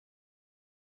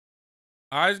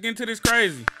All right, let's get into this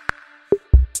crazy.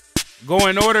 Go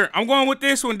in order. I'm going with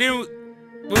this one. Then.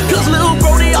 Cause little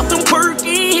Brody off them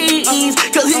perkies.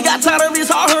 Cause he got tired of his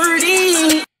heart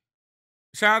hurting.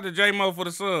 Shout out to J-Mo for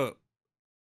the sub.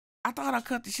 I thought I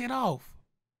cut the shit off.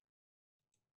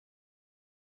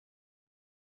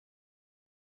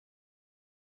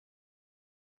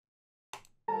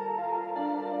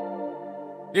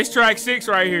 This track 6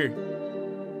 right here.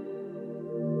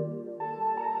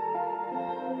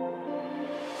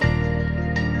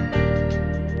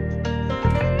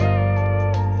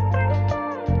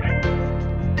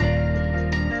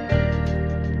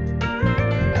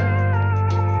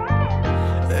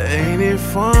 Ain't it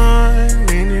fun?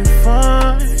 Ain't it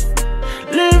fun?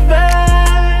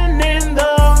 Living in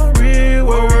the real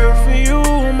world for you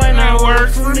might not work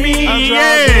for me. I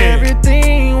dropped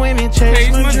everything when it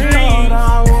chased my dream.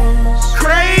 I was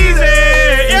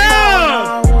crazy,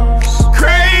 yeah,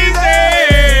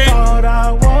 crazy. Thought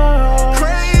I was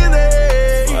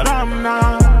crazy, but I'm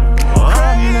not.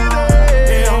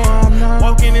 I'm not.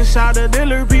 Walking inside the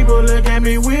dealer, people look at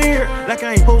me weird, like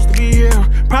I ain't supposed to be here.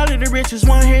 Probably the richest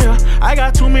one here. I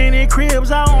got too many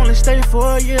cribs, I only stay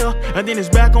for a year. And then it's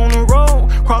back on the road,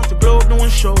 cross the globe doing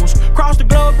shows. Cross the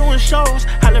globe doing shows.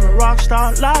 I live a rock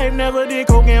star life, never did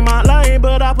coke in my life,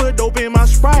 but I put dope in my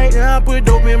Sprite. Yeah, I put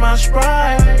dope in my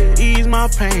Sprite. Ease my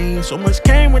pain. So much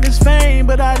came with this fame,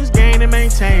 but I just gain and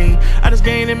maintain. I just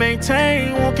gain and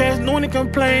maintain. Won't catch no one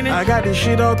complaining. I got this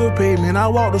shit off the pavement. I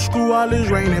walk the school while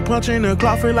it's raining. Punching the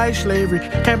clock feel like slavery.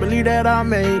 Can't believe that I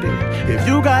made it. If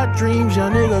you got dreams,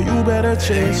 young nigga, you better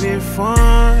chase. Ain't it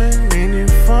fun? Ain't it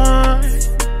fun?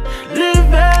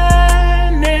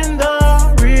 Living in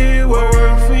the real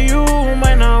world for you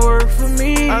might not work for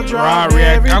me. I dropped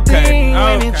everything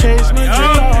when it chased my dream.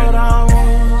 Thought I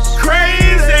was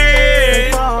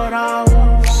crazy. Thought I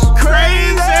was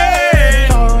crazy.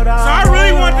 So I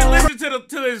really want to listen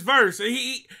to his verse.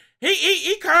 He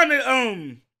kind of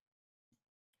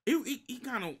he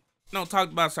kind of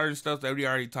talked about certain stuff that we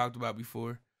already talked about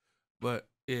before, but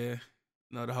yeah,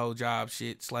 the whole job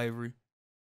shit, slavery,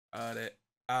 all that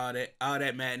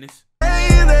madness.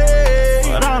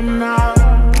 But I'm not.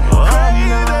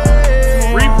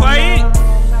 Replay it.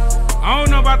 I don't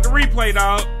know about the replay,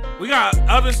 dog. We got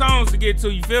other songs to get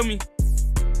to. You feel me?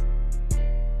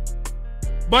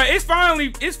 But it's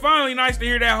finally nice to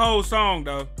hear that whole song,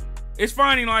 though. It's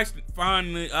finally nice to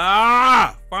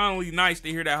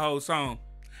hear that whole song.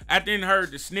 After I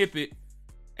heard the snippet.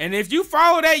 And if you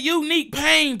follow that Unique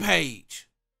Pain page,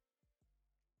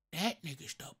 that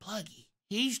nigga's the pluggy.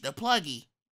 He's the pluggy.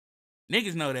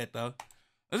 Niggas know that, though.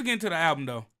 Let's get into the album,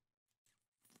 though.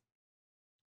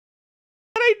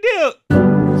 What they did?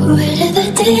 Where did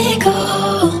the day go?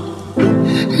 I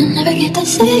never get to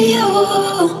see you.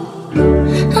 I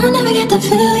never get to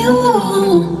feel you.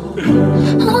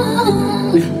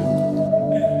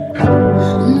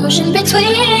 Motion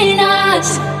between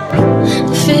us,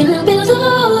 the feeling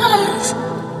below us.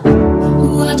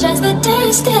 Watch as the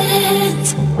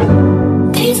distance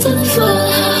leads to the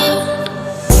fallout.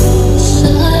 So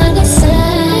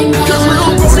understand. Cause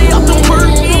little Brody off the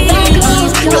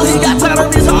perkies. Cause he got tired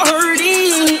of his heart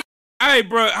hurting. Hey,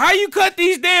 bro, how you cut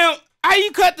these down? How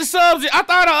you cut the subs? I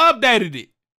thought I updated it.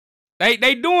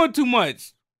 They doing too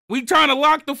much. We trying to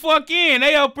lock the fuck in.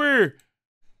 They up here,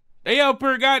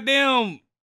 goddamn.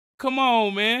 Come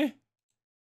on, man.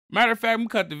 Matter of fact, I'm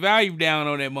cut the value down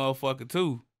on that motherfucker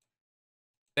too.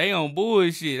 They on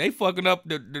bullshit. They fucking up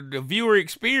the viewer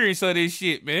experience of this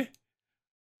shit, man.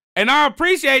 And I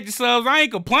appreciate the subs. I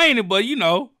ain't complaining, but we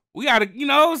gotta, you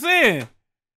know what I'm saying?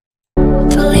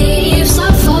 The leaves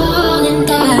are falling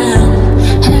down,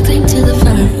 and I cling to the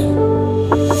vine.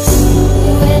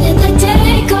 Where did the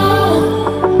day go?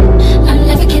 I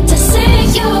never get to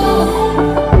see you.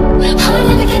 I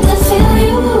never get to feel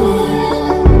you.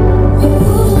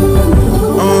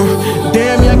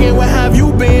 Damn, youngin', where have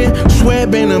you been? Swear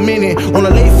been a minute. On a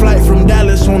late flight from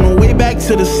Dallas, on the way back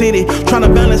to the city. Trying to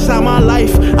balance out my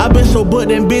life. I've been so booked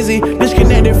and busy.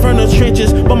 Disconnected from the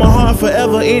trenches, but my heart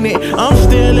forever in it. I'm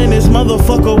still in this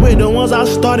motherfucker with the ones I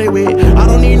started with. I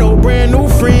don't need no brand new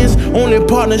friends, only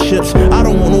partnerships. I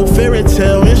don't want no fairy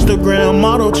tale Instagram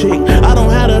model chick. I don't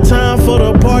have the time for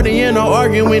the party and the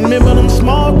arguing. Remember them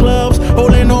small clubs,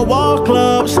 holding no wall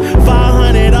clubs.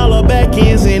 $500 back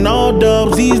ends and all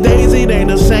dubs. These days it ain't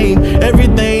the same.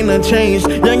 Everything done changed.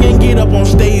 Youngin' get up on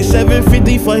stage,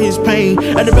 $750 for his pain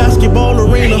at the basketball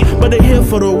arena, but they here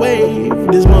for the wave.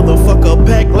 This motherfucker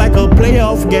packed like a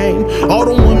playoff game. All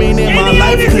the women in my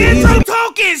life could easily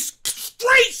talking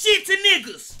straight shit to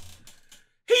niggas.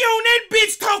 He on that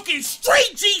bitch talking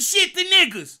straight G shit to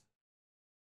niggas.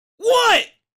 What?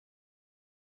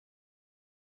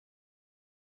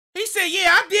 said,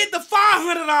 yeah, I did the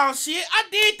 $500 shit. I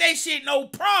did that shit, no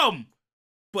problem.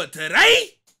 But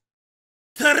today,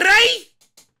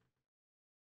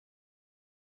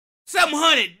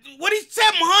 700. What is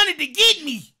 700 to get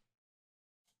me?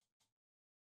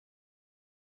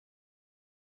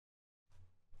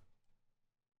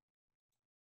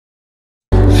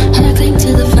 And I cling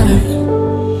to the fire.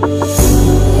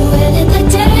 Where did the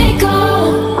day go?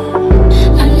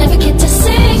 I never get to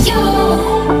see you.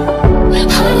 I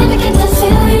never get to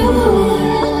feel you.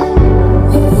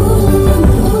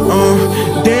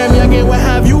 Damn, youngin', where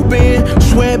have you been?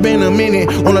 Swear it been a minute.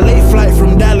 On a late flight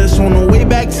from Dallas, on the way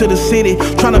back to the city.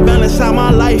 Tryna balance out my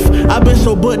life. I've been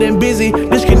so booked and busy.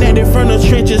 Disconnected from the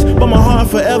trenches, but my heart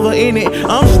forever in it.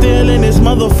 I'm still in this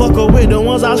motherfucker with the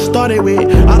ones I started with.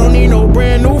 I don't need no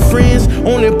brand new friends,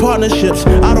 only partnerships.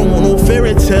 I don't want no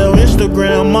fairy tale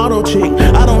Instagram model chick.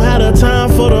 I don't have the time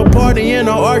for the party and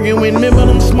the arguing. Remember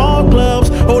them small clubs,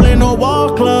 holding no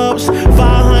wall clubs.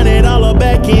 $500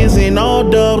 back ends and all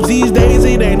dubs. These days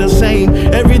it ain't the same.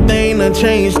 Everything done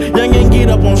changed. Youngin' get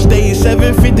up on stage,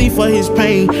 $750 for his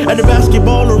pain. At the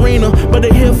basketball arena, but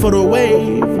they here for the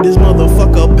wave. This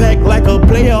motherfucker packed like a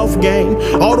playoff game.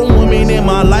 All the women in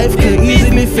my life could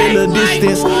easily feel the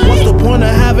distance. What's the point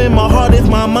of having my heart if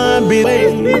my mind be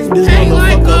wave? This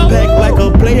motherfucker packed like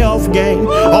a playoff game.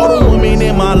 All the women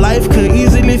in my life could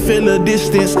easily feel the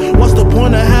distance. What's the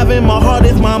point of having my heart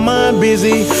if my mind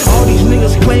busy? All these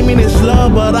niggas claiming it's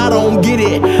love, but I don't get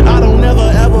it. I don't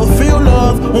ever ever feel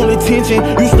love, only tension.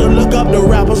 Used to look up the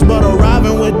rappers, but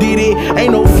arriving with Diddy.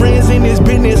 Ain't no friends in this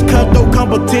business, cutthroat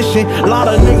competition. A lot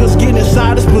of niggas get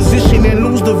inside this position and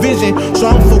lose the vision. So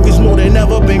I'm focused more than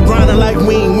ever, been grinding like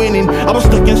we ain't winning. I was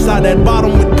stuck inside that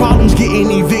bottom with problems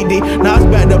getting evicted. Now it's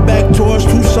back to back tours,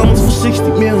 2 summers for 60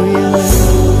 million.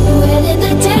 Where did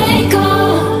the day go?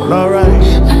 Alright.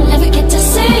 I never get to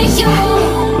see you.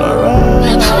 Alright.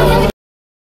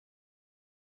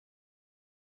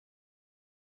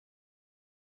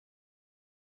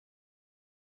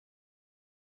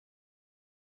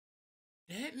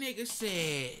 That nigga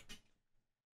said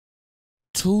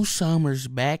 2 summers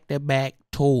back-to-back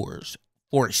tours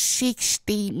for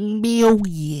 60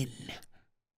 million.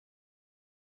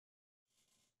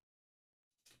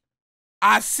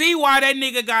 I see why that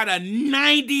nigga got a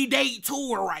 90-day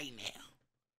tour right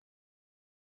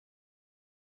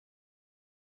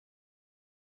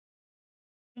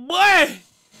now. Boy,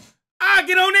 I'll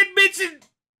get on that bitch and...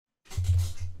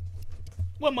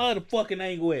 What my other fucking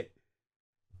angle at?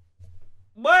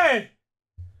 Boy,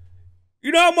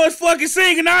 you know how much fucking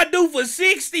singing I do for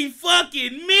 60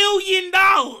 fucking million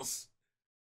dollars?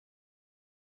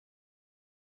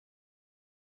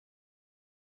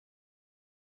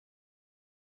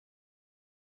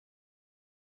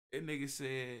 That nigga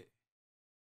said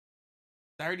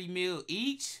 30 mil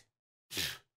each.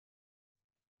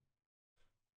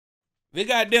 They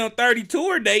got down 30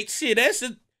 tour dates. Shit, that's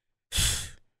a...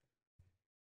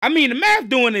 I mean, the math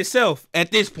doing itself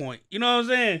at this point. You know what I'm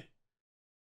saying?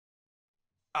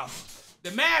 Oh, the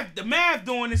math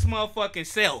doing this motherfucking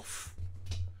self.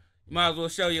 You might as well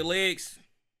show your legs.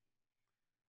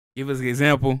 Give us an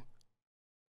example.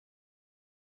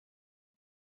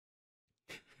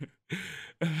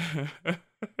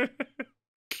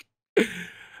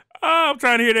 Oh, I'm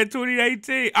trying to hear that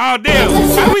 2018. Oh, damn.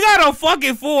 We got a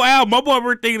fucking full album. My boy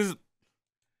birthday is...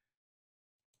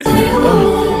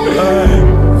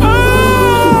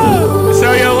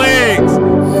 Show your legs.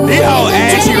 These hoes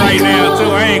ashy right now,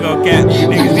 too. I ain't gonna cap you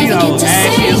niggas. These hoes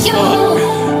ashy as fuck.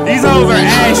 These hoes are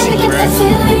ashy, bro.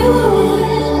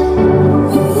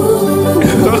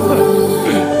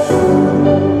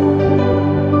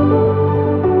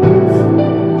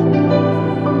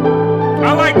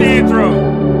 I like the intro.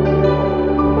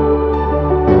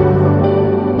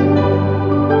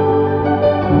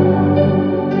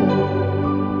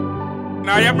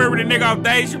 Now, y'all remember the nigga off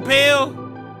Dave Chappelle?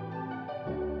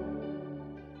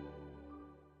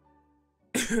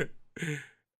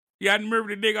 Y'all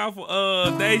remember the nigga off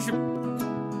of Dave Chappelle,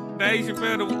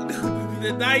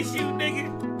 the night shoot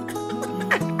nigga?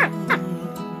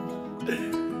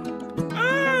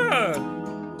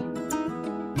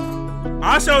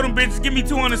 I showed them bitches, give me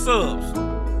 200 subs.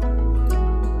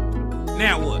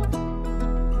 Now what?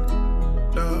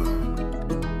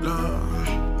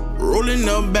 Rolling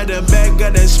up at the back,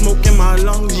 got that smoke in my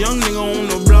lungs. Young nigga on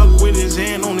the block with his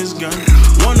hand on his gun.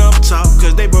 One up top,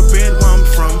 cause they prepared where I'm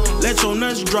from. Let your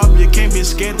nuts drop, you can't be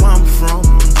scared where I'm from.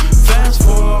 Fast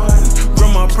forward,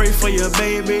 grandma pray for your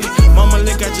baby. Mama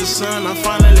look at your son, I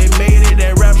finally made it.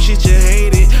 That rap shit you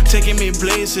hated, taking me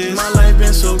places. My life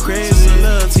been so crazy,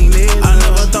 little teenager. I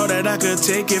never thought that I could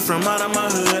take it from out of my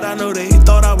hood. I know they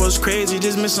thought I was crazy,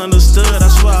 just misunderstood. I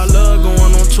swear I love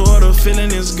going on tour, the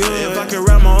feeling is good. If I could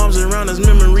wrap my arms around this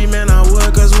memory, man, I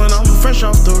would. Cause when I'm fresh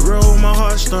off the road, my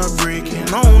heart start breaking.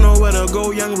 I don't know where to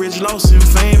go, young, rich, lost and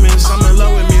famous. I'm in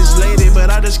love with Miss Lady, but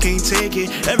I just can't take it.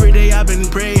 Every day I've been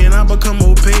praying, I become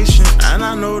more patient. And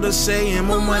I know the saying,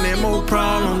 more money, more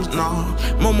problems. No,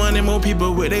 more money, more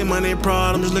people with their money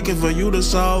problems. Looking for you to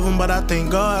solve them, but I thank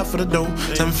God for the dough.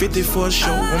 750 for a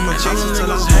show, I'ma chase it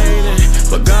till I'm hating.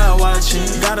 But God watching,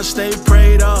 gotta stay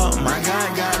prayed up. My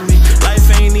God got me.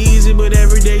 Life ain't easy, but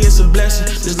every day it's a blessing.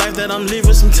 This life that I'm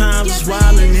living sometimes is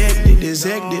wild and hectic. It's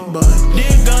hectic, but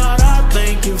dear God, I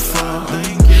thank you for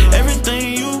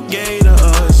everything you gave to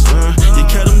us. You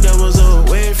kept them devils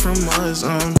away from us.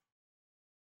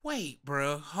 Wait,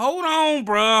 bruh. Hold on,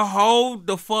 bruh. Hold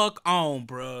the fuck on,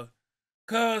 bruh.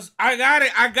 Cause I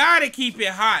gotta keep it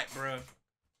hot, bruh.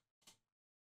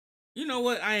 You know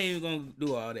what? I ain't even gonna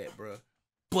do all that, bruh.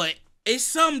 But it's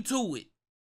something to it.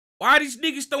 Why these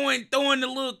niggas throwing the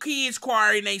little kids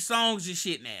choir in their songs and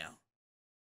shit now?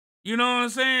 You know what I'm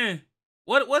saying?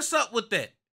 What's up with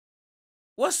that?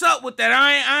 What's up with that?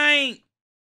 I ain't.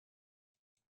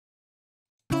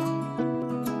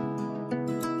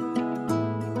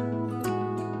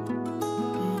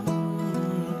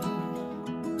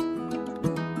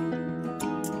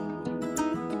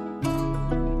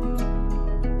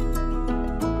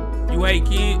 You hate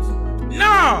kids?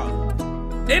 No,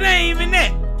 it ain't even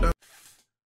that.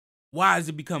 Why is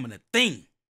it becoming a thing?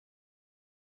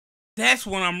 That's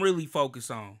what I'm really focused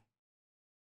on.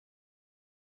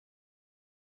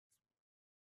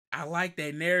 I like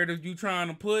that narrative you trying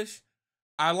to push.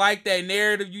 I like that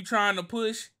narrative you trying to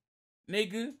push,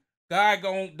 nigga. God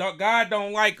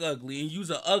don't like ugly, and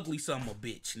you's a ugly son of a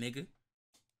bitch, nigga.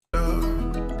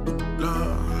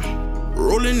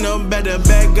 Rolling up at the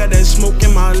back, got that smoke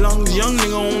in my lungs. Young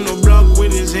nigga on the block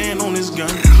with his hand on his gun.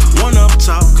 One up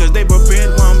top, cause they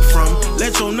prepared where I'm from.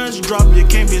 Let your nuts drop, you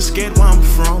can't be scared where I'm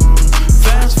from.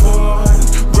 Fast forward,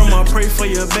 grandma pray for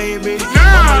your baby.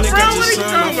 Nah, bro, what are you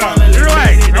talking about?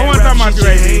 Relax, I wanna talk about you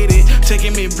right here.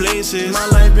 Taking me places, my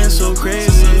life been so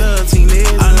crazy. Little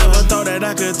teenager, I never thought that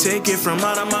I could take it from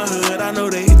out of my hood. I know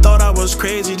they thought I was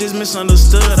crazy, just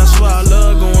misunderstood. I swear I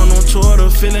love going on tour, the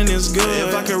feeling is good.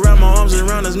 If I could wrap my arms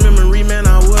around this memory, man,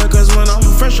 I would. Cause when I'm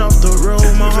fresh off the road,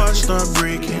 my heart start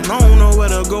breaking. I don't know where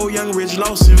to go, young, rich,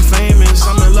 lost and famous.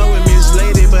 I'm in love with Miss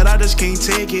Lady, but I just can't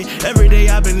take it. Every day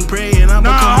I've been praying, I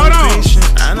become more patient.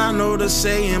 And I know the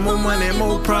saying, more money,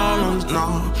 more problems.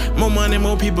 No, more money,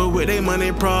 more people with their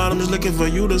money problems. Looking for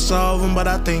you to solve them, but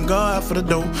I thank God for the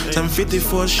dough. 750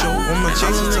 for a show, I'ma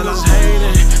chase it till I'm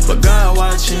hating. But God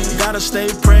watching, gotta stay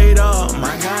prayed up.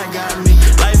 My God got me.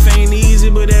 Life ain't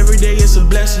easy, but every day it's a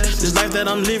blessing. This life that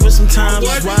I'm living sometimes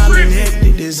is wild and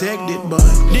hectic. It's hectic, but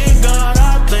dear God,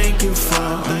 I thank you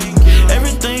for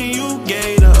everything you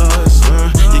gave to us.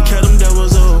 You kept them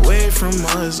devils away from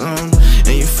us, and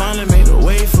you finally made a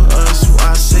way for us. So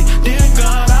I say, dear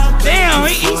God, I thank Damn, you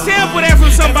he for sampled that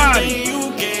from somebody.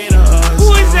 you gave to us.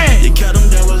 Who is that? You kept them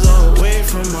devils away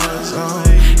from us,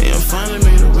 and you finally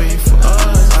made a way for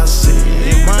us. I say,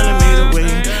 you finally made a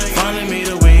way, finally made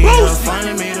a way,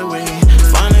 finally made a way,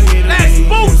 finally made a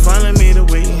way, you finally made a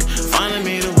way,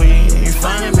 finally made a way, you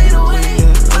finally made a way.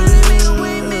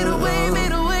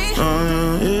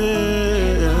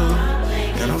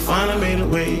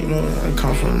 I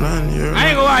come from nothing, I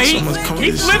ain't gonna lie,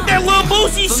 he flipped that little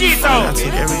Boosie shit though. I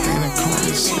take everything that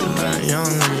comes to that young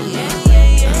nigga,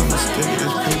 and I'ma stick it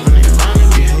as people, nigga.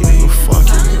 Behaving with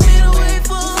fucking.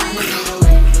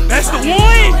 That's the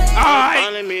one? Alright.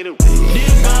 Finally made a way.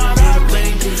 Dear God, I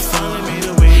thank you. Finally made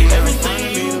a way. Everything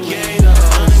you gave to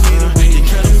us. You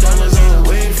kept them dollars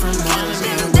away from us.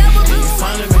 You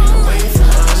finally made a way for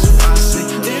us. I say,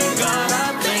 dear God,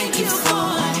 I thank you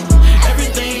for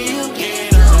everything you gave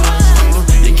to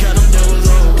us. You kept them dollars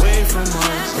away from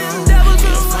us.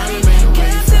 You finally made a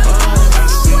way for us. I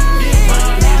say, dear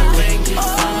God, I thank you.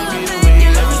 Finally made a way.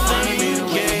 Everything you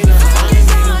gave to us.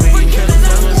 You kept them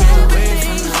dollars away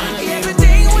from us.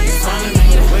 Finally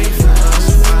made a way for us.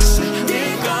 I say,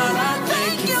 dear God, I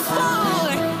thank you for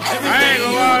everything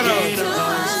you gave to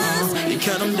us. You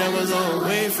kept them devils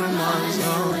away from us.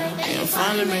 You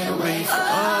finally made a way for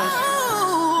us.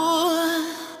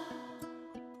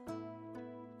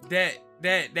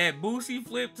 That Boosie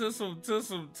flip to some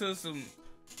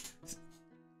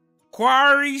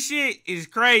quarry shit is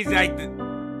crazy. Like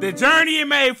the journey it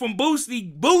made from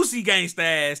Boosie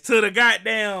gangsta ass to the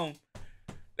goddamn,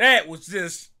 that was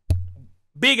just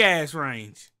big ass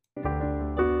range.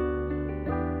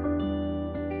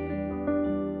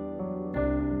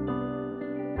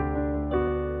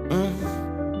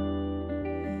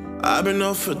 I've been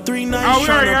up for 3 nights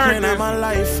trying to plan out my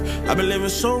life. I've been living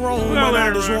so wrong, but I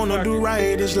just wanna do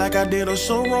right. It's like I did her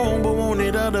so wrong, but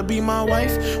wanted her to be my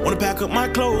wife. Wanna pack up my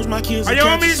clothes, my kids and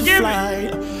catch a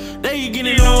flight. They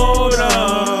getting older.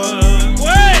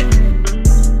 What?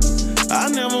 I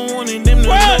never wanted them to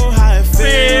know how it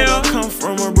felt. I come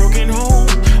from a broken home.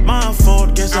 My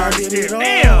fault, guess I did it all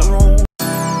wrong.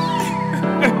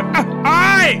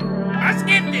 Alright, I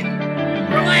skipped it.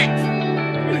 Relax.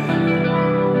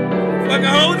 Fucking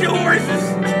hold your horses.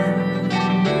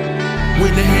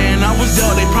 With the hand I was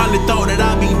dealt, they probably thought that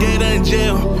I'd be dead or in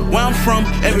jail. Where I'm from,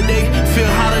 every day feel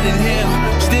hotter than hell.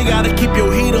 Still gotta keep your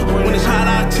heat up when it's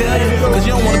hot, I tell you. Cause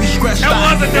you don't wanna be scratched out.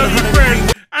 That was a W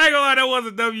press. I ain't gonna lie, that was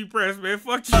a W press, man.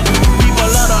 Fuck you.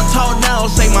 People love to talk now,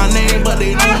 say my name, but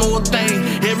they don't know a thing.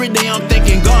 Every day I'm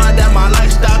thanking God that my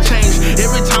lifestyle changed.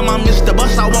 Every time I miss the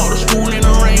bus, I walk to school in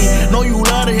the rain. Know you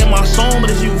love to hear my song,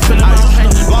 but it's you feeling my pain.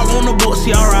 Log on the book,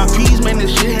 see RIPs, man,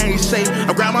 this shit ain't safe.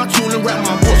 I grab my tune and rap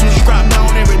my books and scrap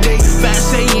down every day.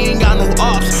 Fast say he ain't got no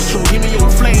ops, so give me your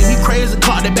flame. He crazy,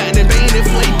 caught that back, then banged it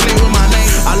before he play with my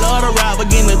name. I love to rap, but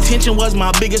getting attention was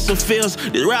my biggest offense.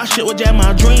 This rap shit was just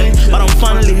my dream, but I'm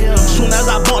finally here. Soon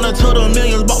as I bought her to the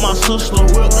millions, bought my sister a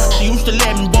whip. She used to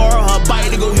let me borrow her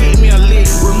bike to go hit me a lick.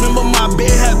 Remember my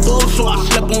bed had bugs, so I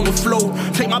slept on the floor.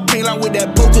 Take my pain out with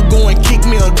that poker, go and kick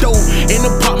me a dough. In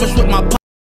apartments with my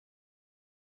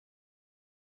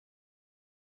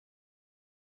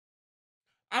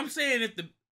I'm saying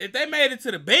if they made it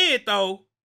to the bed though,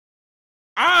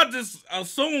 I'll just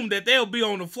assume that they'll be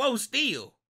on the floor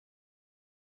still.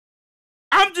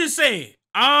 I'm just saying.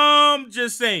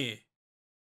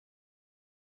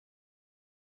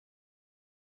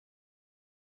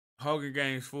 Hunger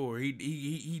Games 4.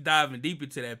 He diving deep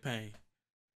into that pain.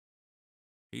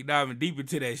 He diving deep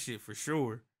into that shit for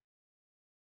sure.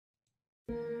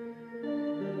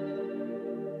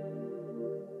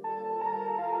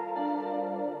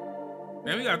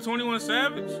 Then we got 21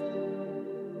 Savage. This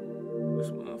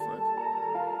motherfucker.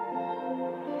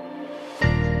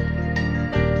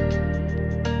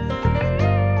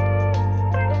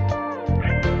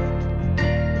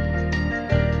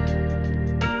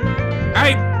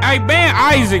 Hey, ban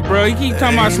Isaac, bro. He keep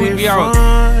talking about Sleepy Out.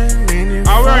 I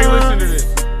already listened to this.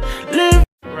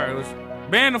 Alright, listen.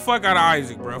 Ban the fuck out of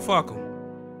Isaac, bro. Fuck him.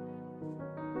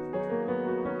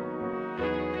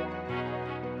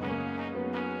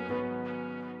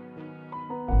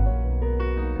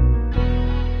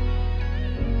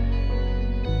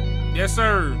 Yes,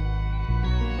 sir.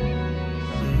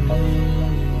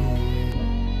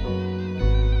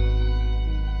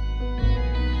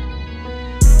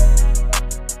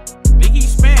 Nigga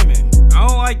spamming. I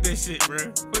don't like this shit, bro.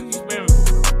 What you spamming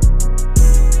for?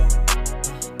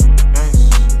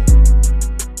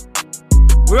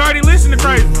 We already listened to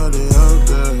Crazy.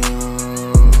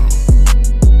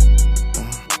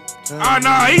 Oh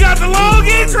no, he got the long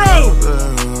intro.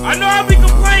 I know I be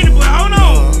complaining, but hold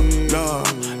on.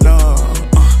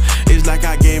 It's like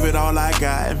I gave it all I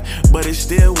got, but it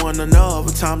still wasn't enough.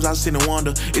 At times I sit and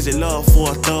wonder, is it love for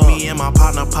a thug? Me and my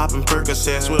partner popping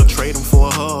Percocets, we'll trade them for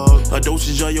a hug. A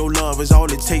dosage of your love is all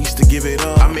it takes to give it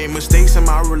up. I made mistakes in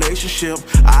my relationship,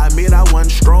 I admit I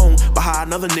wasn't strong, but how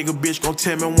another nigga bitch gon'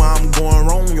 tell me why I'm going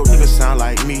wrong? Your nigga sound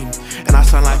like me, and I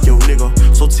sound like your nigga.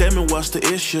 So tell me what's the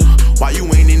issue, why you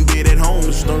ain't in bed at home?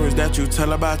 The stories that you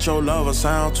tell about your lover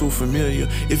sound too familiar.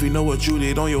 If you know what you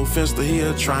did on your fence,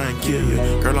 he'll try and kill you.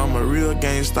 Girl, I'm a real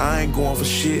gangster, I ain't going for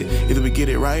shit. Either we get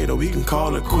it right or we can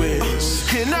call it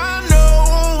quits. And I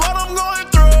know what I'm going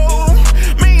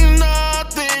through means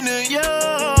nothing to you.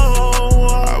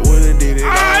 I would've did it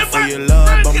all for your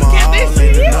love, but my all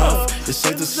ain't enough. It's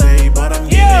safe to say, but I'm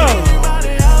giving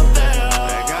anybody out there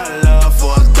that got love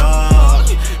for a thug.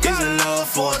 Is it love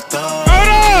for a thug?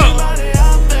 Anybody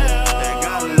out there that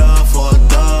got love for a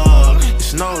thug?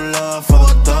 It's no love for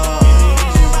a thug.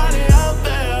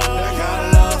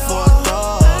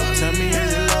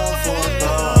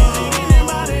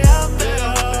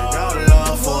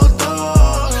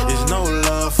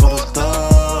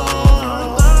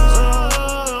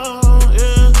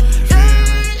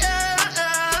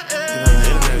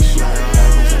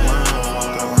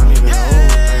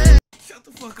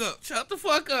 Shut the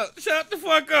fuck up. Shut the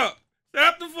fuck up.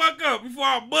 Shut the fuck up before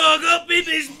I bug up in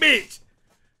this bitch.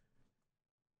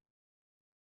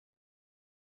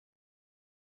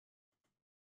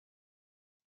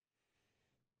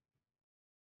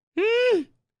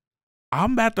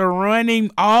 I'm about to run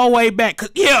him all the way back.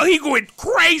 Cause yeah, he going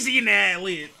crazy in the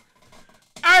ad-libs.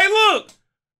 Hey, look.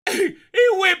 He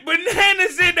went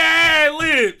bananas in the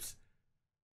ad-libs.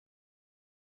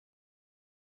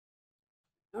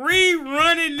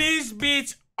 Rerunning this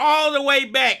bitch all the way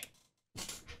back.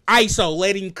 ISO,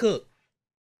 let him cook.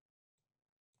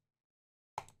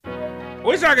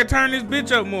 Wish I could turn this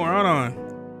bitch up more. Hold on.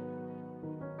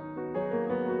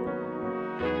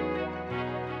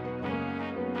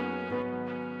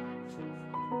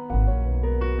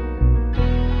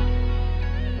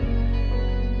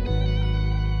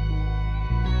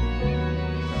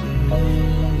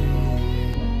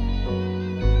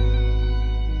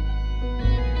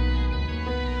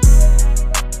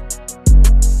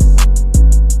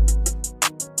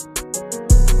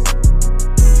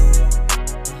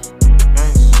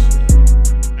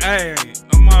 Hey,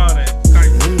 I'm all that.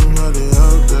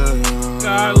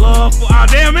 God love for. Oh,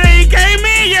 damn, man, he came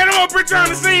in. Yeah, I'm up here trying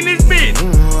to sing this bitch.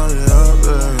 Hold up.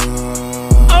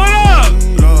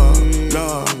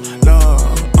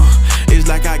 It's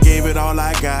like I gave it all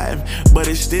I got, but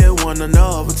it still wasn't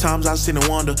enough. Times I sit and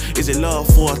wonder, is it love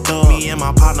for a thug? Me and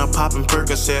my partner popping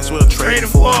Percocets, we'll trade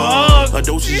for a hug. A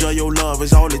dosage of your love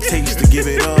is all it takes to give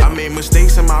it up. I made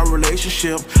mistakes in my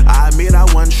relationship. I admit I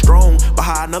wasn't strong, but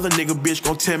how another nigga bitch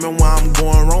gon' tell me why I'm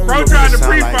going wrong? Bro tried to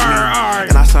pre-fire, alright.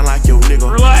 And I sound like your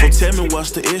nigga. Relax. So tell me what's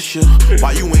the issue?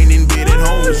 Why you ain't in bed at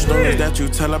home? The stories that you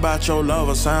tell about your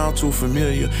lover sound too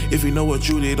familiar. If you know what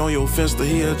you did on your fence,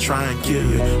 he'll try and kill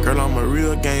you. Girl, I'm a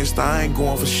real gangster, I ain't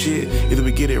going for shit. Either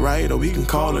we get it right or we can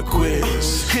call it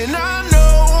quits. And I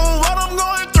know what I'm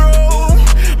going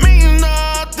through mean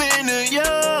nothing to you.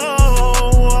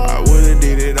 I would've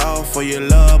did it all for your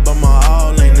love, but my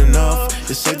all ain't enough.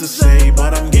 It's safe to say,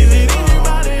 but I'm giving up.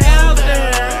 Anybody out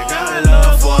there got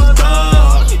love for a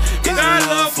thug? Got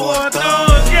love for a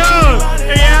thug, yo.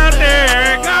 Hey, out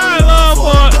there, got love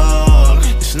for a thug.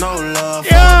 It's no love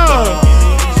for a thug.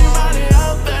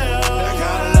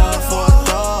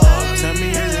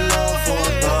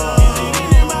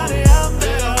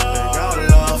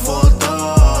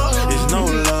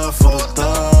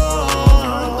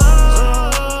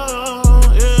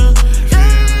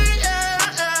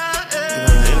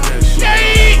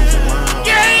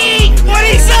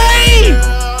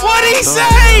 Say,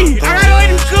 I gotta let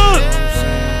him cook.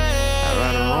 I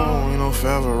ride around, you know,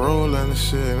 forever rolling the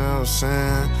shit, you know what I'm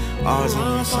saying? Always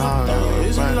on the side,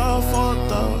 is it love for a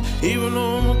thug? Even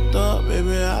though I'm a thug,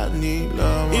 baby, I need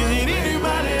love. Is it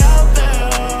anybody out there?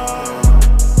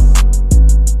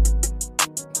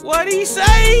 What'd he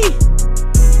say?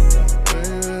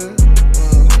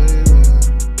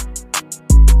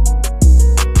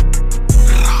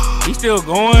 He still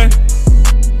going?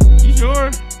 You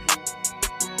sure?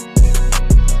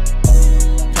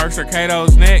 Turks or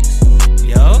Cato's next.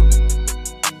 Yup.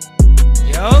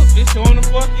 It's showing the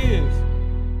fuck is.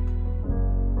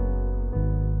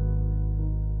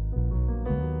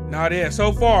 Nah, yeah,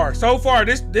 so far,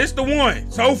 this the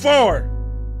one. So far.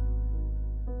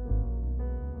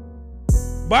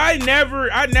 But I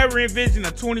never envisioned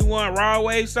a 21 Raw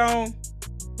Wave song.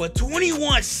 But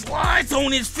 21 slides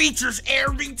on his features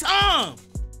every time.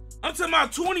 I'm talking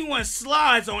about 21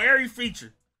 slides on every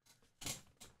feature.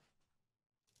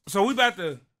 So we about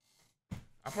to,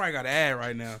 I probably got to add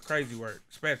right now. Crazy work.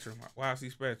 Spectrum.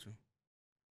 YC Spectrum.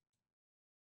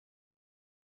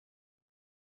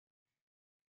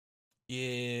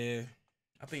 Yeah.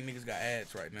 I think niggas got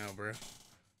ads right now, bro.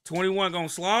 21 gonna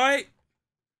slide.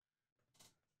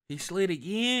 He slid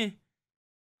again.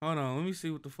 Hold on. Let me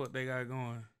see what the fuck they got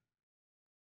going.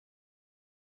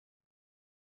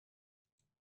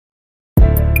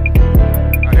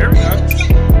 Oh, there we go.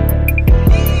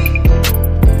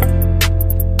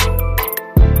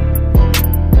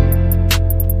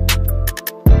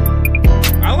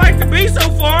 Beat so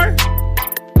far.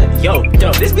 Yo,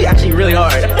 this beat actually really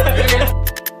hard.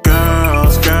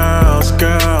 Girls, girls,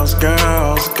 girls,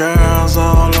 girls, girls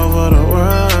all over the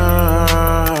world.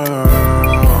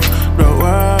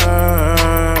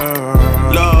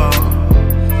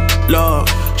 Love,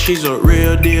 she's a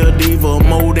real deal diva,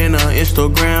 more than an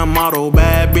Instagram model.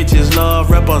 Bad bitches love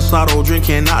reposado,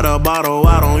 drinking out a bottle.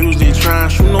 I don't usually try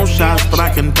and shoot no shots, but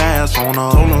I can pass on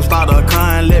her. Told them start a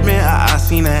car and let me I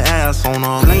seen her ass on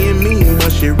her. Playing mean,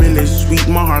 but she really sweet.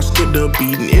 My heart skipped a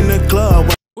beating in the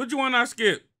club. What you want I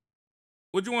skip?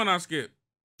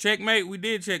 Checkmate? We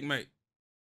did checkmate.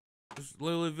 This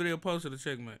little video posted a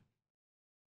checkmate.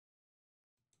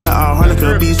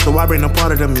 Harlequin beat, so I bring a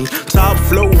part of the me. Top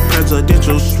flow,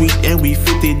 presidential suite, and we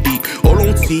 50 deep. Hold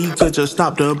on T, could just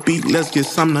stop the beat, let's get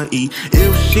something to eat.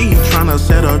 If she tryna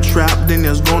set a trap, then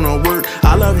it's gonna work.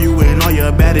 I love you and all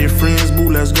your baddie friends,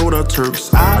 boo, let's go to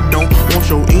Turks. I don't want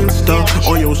your Insta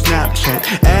or your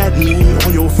Snapchat. Add me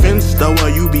on your Finsta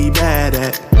where you be bad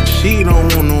at. She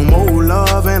don't want no more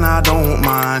love and I don't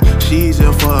mind. She's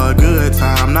here for a good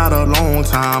time, not a long on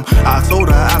time. I told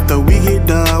her after we get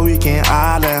done, we can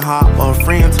island hop. A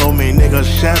friend told me, nigga,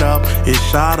 shut up, it's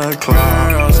shot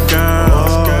o'clock.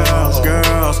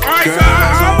 Girls. Alright, so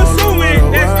I'm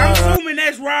assuming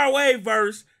that's Rod Wave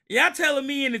verse. Y'all telling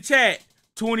me in the chat,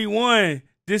 21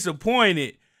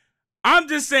 disappointed. I'm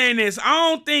just saying this. I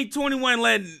don't think 21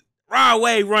 letting Rod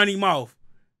Wave run him off.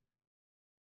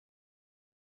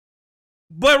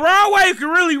 But Rod Wave can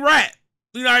really rap.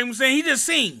 You know what I'm saying? He just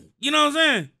sing. You know what I'm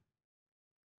saying?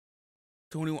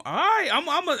 21. All right, I'm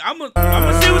gonna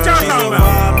see what y'all talking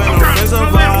about. I'm trying to see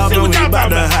what y'all talking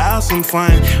about. Have some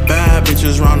fun. Bad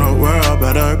bitches round the world,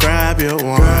 better grab your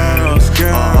one.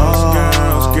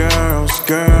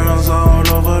 Girls all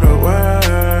over the world.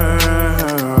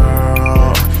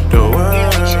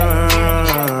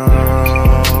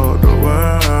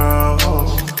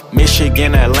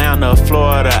 Michigan, Atlanta,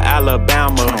 Florida,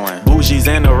 Alabama. Bougies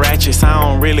and the ratchets, I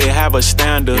don't really have a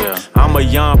standard. I'm a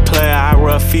young player, I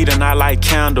rub feet and I like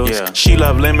candles. She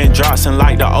love lemon drops and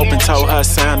like to open toe her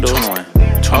sandals.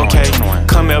 Okay,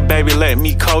 come here baby, let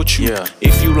me coach you.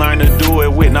 If you learn to do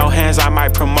it with no hands, I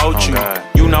might promote you.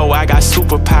 You know I got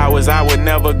superpowers, I would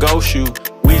never ghost you.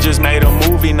 We just made a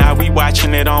movie, now we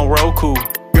watching it on Roku.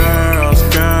 Girls.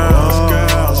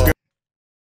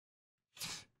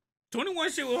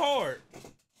 21 shit was hard.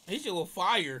 His shit was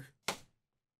fire.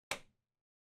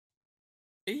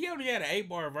 He only had an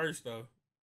 8-bar verse though.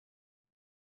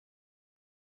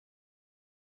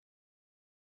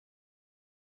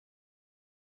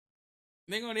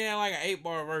 They only had like an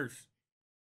 8-bar verse.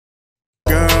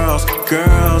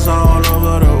 Girls all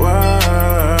over the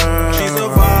world. She's a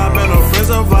vibe and her friends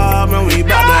a vibe, and we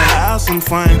bout to have some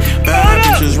fun. Bad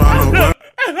bitches round the world.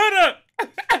 Hold up.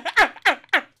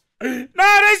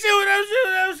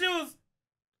 That shit was.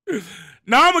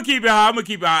 No, I'm gonna keep it high. I'm gonna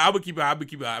keep it high.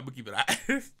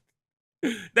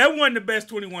 That wasn't the best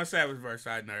 21 Savage verse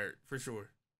I heard, for sure.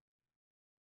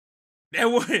 That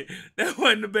wasn't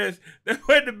the best. That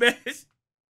wasn't the best.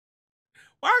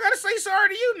 Why I gotta say sorry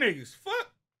to you niggas?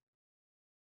 Fuck.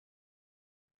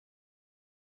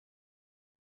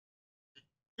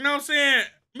 You know what I'm saying?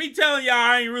 Me telling y'all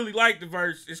I ain't really like the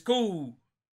verse, it's cool.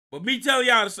 But me telling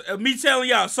y'all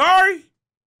sorry?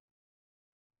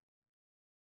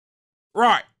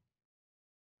 Right.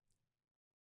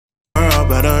 Girl,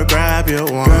 better grab your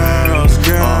one.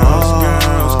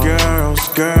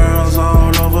 Girls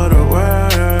all over the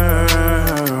world.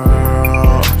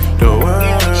 The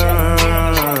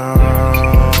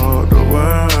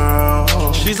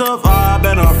world. She's a vibe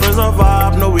and her friends a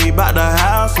vibe. No, we bout to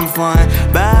have some fun.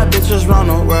 Bad bitches round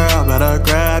the world, better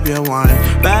grab your one.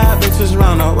 Bad bitches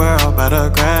round the world, better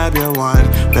grab your one.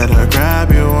 Better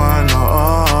grab your one.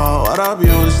 Oh, what up,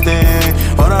 Houston?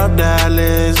 What up,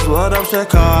 Dallas? What up,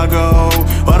 Chicago?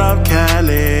 What up,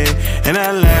 Cali? In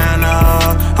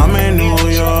Atlanta, I'm in New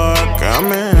York,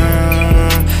 I'm in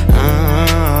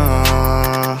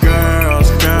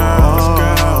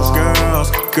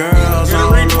girls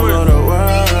all over the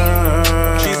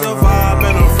world. She's a vibe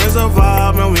and her friends a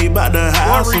vibe, and we bout to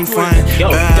have some fun.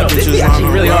 Bad bitches on the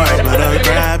world, better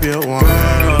grab your one.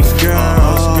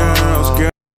 Girls.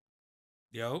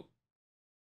 Yo.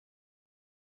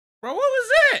 Bro, what was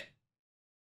that?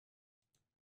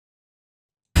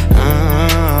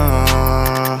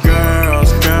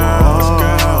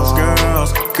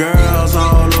 Girls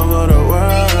all over the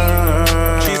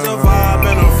world. She's a vibe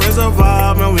and her friends a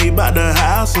vibe, and we bout to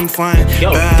have some fun.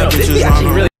 Bad bitches on the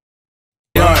world,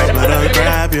 better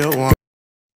grab your one.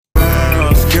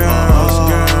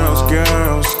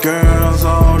 Girls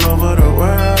all over the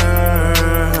world.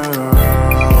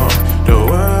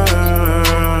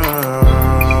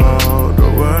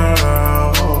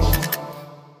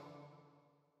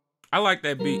 I like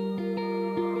that beat.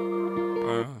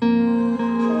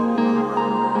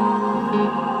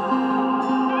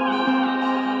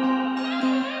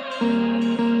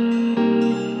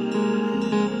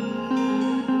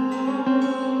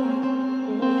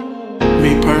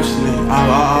 Me personally, I've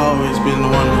always been the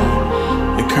one to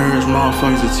encourage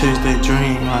motherfuckers to chase their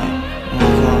dream, like, you know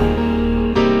what I'm saying?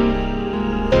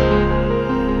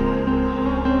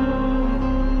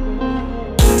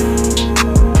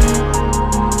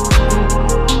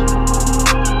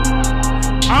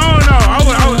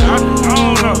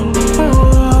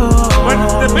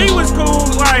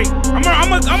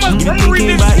 I'm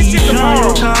read this shit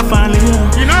tomorrow.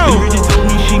 You know. Told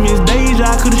me she missed days,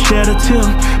 I could've shed a tear.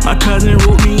 My cousin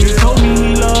wrote me and told me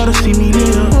he loved to see me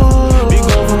live. Been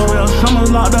gone for 12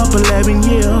 summers, locked up 11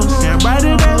 years. And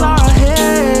brighter than our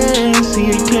head, see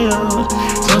it clear.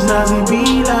 Sometimes it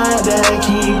be like that,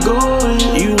 keep going.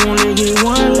 You only get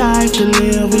one life to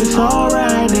live, it's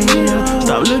alright to hear.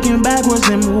 Stop looking looking backwards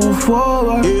and move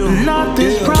forward.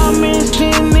 Nothing's promised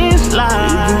in this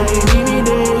life. Any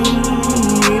day.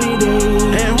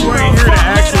 And we ain't hear the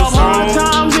actual hard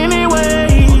song. times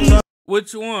anyway.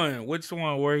 Which one? Which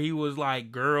one? Where he was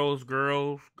like girls,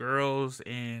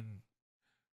 and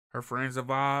her friends a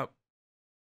vibe.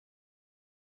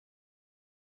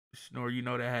 Snore, you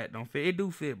know that hat don't fit. It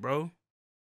do fit, bro.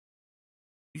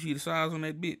 You see the size on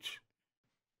that bitch?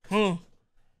 Huh?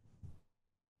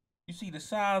 You see the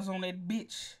size on that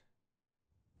bitch?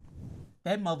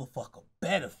 That motherfucker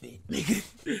better fit, nigga.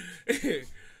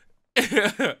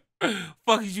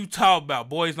 Fuck is you talking about?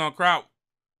 Boys don't cry.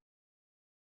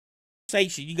 Say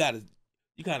shit. You gotta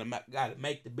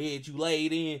make the bed you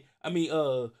laid in. I mean,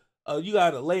 you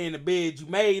gotta lay in the bed you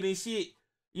made and shit.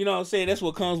 You know what I'm saying? That's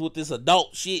what comes with this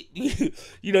adult shit.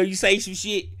 You know, you say some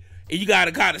shit and you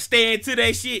gotta kind of stand to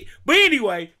that shit. But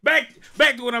anyway, back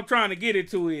to what I'm trying to get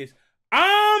into is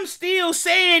I'm still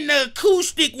saying the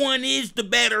acoustic one is the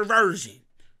better version.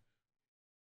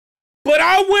 But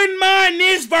I wouldn't mind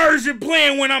this version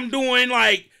playing when I'm doing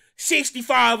like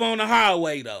 65 on the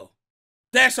highway though.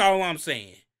 That's all I'm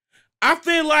saying. I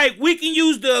feel like we can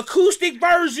use the acoustic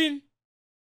version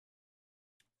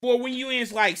for when you in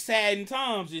like sad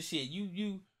times and shit.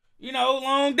 You know,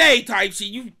 long day type shit.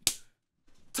 You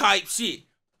type shit.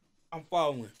 I'm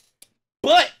following.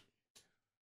 But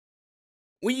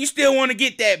when you still want to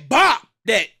get that bop,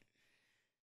 that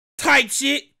type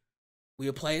shit,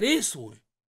 we'll play this one.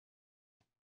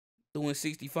 Doing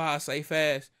 65, say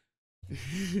fast.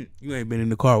 You ain't been in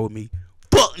the car with me.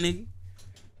 Fuck, nigga.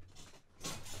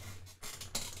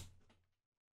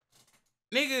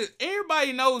 Nigga,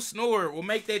 everybody knows Snore will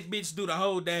make that bitch do the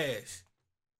whole dash.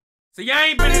 So y'all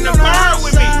ain't been in the car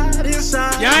with me.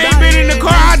 Y'all ain't been in the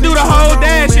car, I do the whole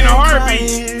dash in a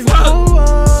heartbeat. Fuck.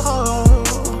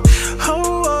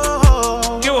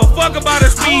 Give a fuck about a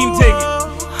speeding ticket.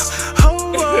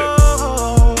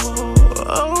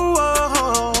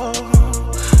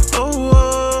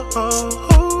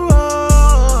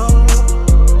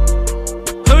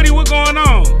 Hoodie, what going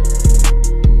on?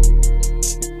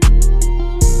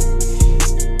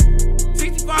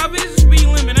 65 is the speed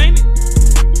limit, ain't it?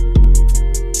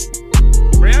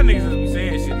 Bro, y'all niggas just be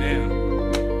saying shit now.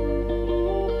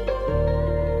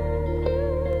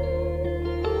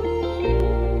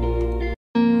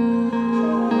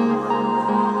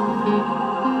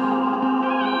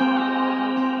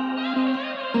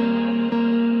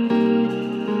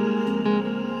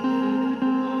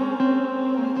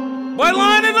 Boy,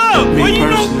 line it up. Me Boy, you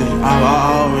personally, know, I've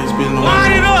always been the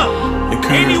line it one up. to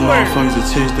encourage Anywhere. motherfuckers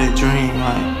to chase their dream.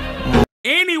 Like,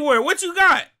 Anywhere. What you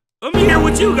got? Let me hear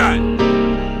what you got.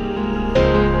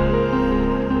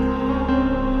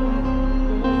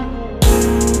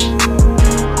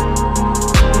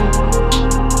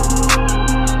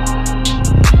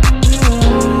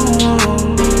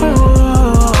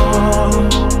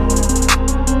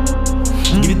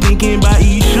 You thinking about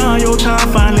Eshawn, your time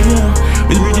finally here.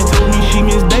 Miss Bridget told me she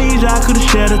missed days, I could've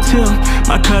shed a tear.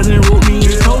 My cousin wrote me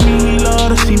and told me he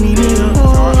loved to see me live.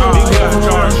 Big girl from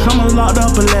Georgia, summers locked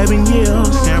up 11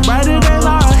 years. And brighter days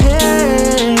are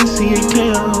ahead, see it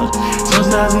clear.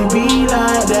 Sometimes it be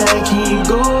like that, keep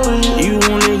going. You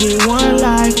only get one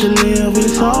life to live,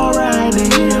 it's alright to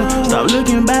hear. Stop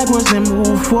looking backwards and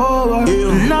move forward.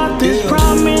 Nothing's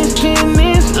promised in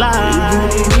this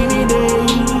life. Any day.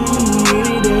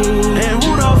 And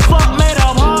who the fuck made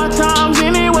up hard times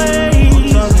anyway?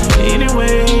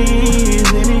 Anyways,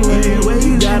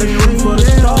 you gotta shoot for the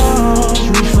stars,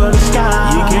 reach for the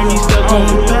sky. You can't be stuck on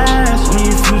the past when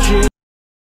your future.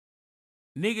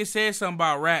 Nigga said something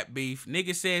about rap beef.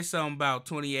 Nigga said something about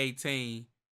 2018.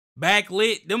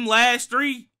 Backlit, them last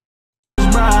three.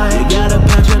 Right, you gotta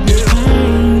patch up your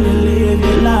pain and live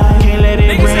your life. Can't let it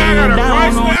Nigga said I got a rain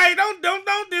down Chrysler. on. Hey,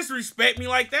 don't disrespect me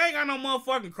like that. I ain't got no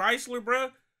motherfucking Chrysler,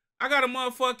 bruh. I got a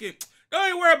motherfucking. Don't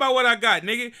even worry about what I got,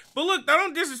 nigga. But look,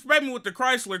 don't disrespect me with the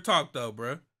Chrysler talk, though,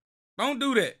 bruh. Don't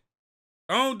do that.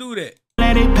 Don't do that.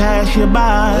 Let it pass you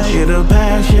by, shit'll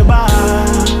pass you by.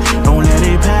 Don't let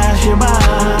it pass you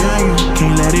by.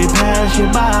 Can't let it pass you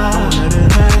by. Don't let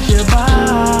it pass you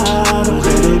by. Don't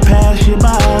let it pass you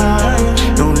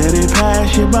by. Don't let it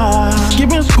pass you by.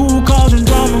 Skipping school causing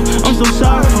drama. I'm so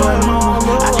sorry for it, mama.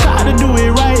 I tried to do it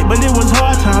right, but it was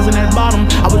hard times in that bottom.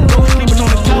 I was broke sleeping on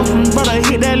the couch when brother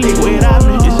hit that lick without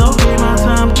me. It's okay, my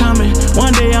time coming.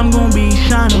 One day I'm gonna be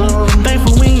shining.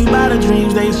 Thankful we ain't by the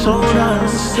dreams they sold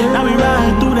us. Now we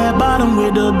riding through that bottom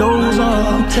with the doors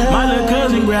up. My little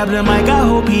cousin grabbed the mic, I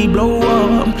hope he blow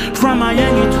up. From my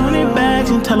youngin' 20 bags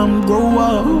and tell him grow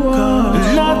up.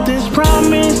 Cause nothing's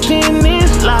promised in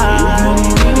this life.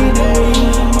 Any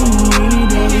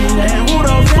day,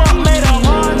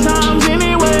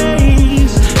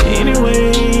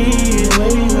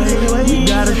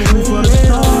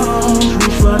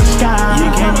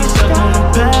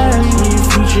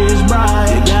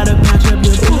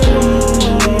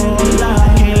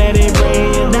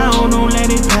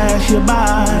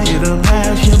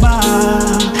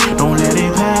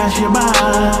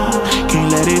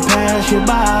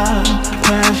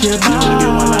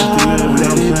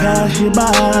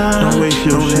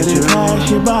 shit, don't let it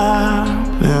pass you by.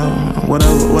 Yeah,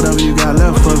 whatever you got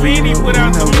left for me. Beanie put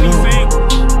out some new things.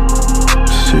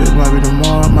 Shit, might be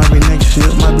tomorrow, might be next year,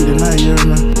 might be tonight, you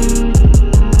know.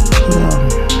 Yeah,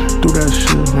 do that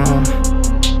shit, man.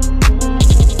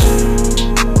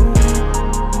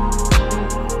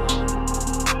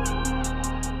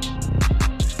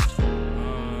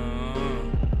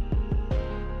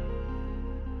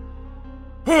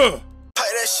 Huh.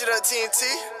 Pipe that shit up, TNT.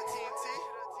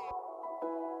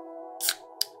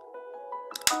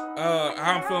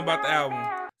 How I'm feeling about the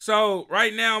album. So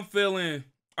right now I'm feeling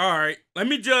all right. Let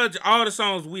me judge all the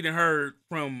songs we done heard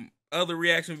from other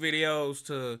reaction videos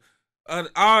to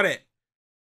all that.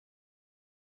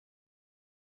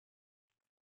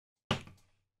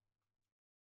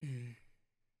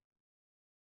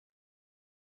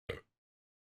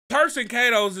 Turks and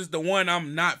Caicos is the one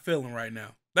I'm not feeling right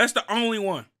now. That's the only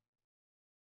one.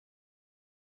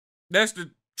 That's the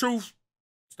truth.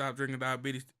 Stop drinking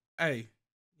diabetes. Hey,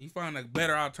 you find a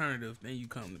better alternative, then you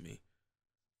come to me.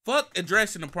 Fuck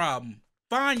addressing the problem.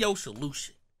 Find your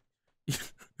solution.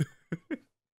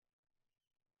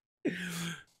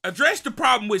 Address the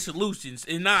problem with solutions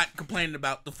and not complaining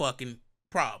about the fucking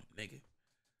problem, nigga.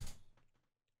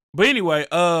 But anyway,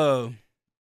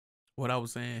 what I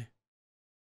was saying.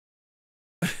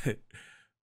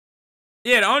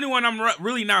 Yeah, the only one I'm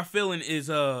really not feeling is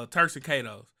Turks and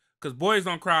Caicos. Cause Boys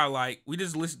Don't Cry, like, we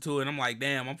just listened to it and I'm like,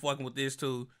 damn, I'm fucking with this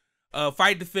too.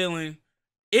 Fight the Feeling.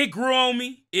 It grew on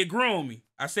me. It grew on me.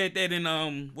 I said that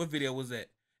in what video was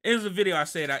that? It was a video I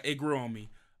said it grew on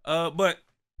me. But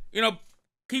you know,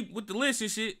 keep with the list and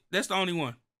shit. That's the only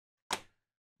one.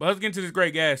 But let's get into this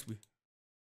Great Gatsby.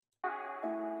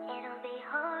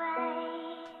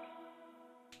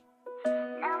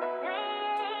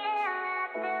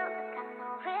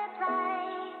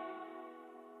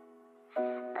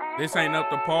 This ain't up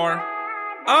to par.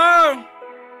 Oh!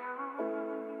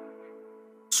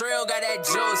 Trail got that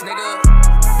juice,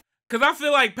 nigga. Cause I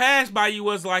feel like Pass By You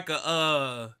was like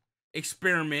a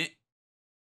experiment.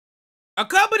 A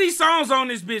couple of these songs on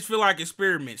this bitch feel like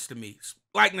experiments to me.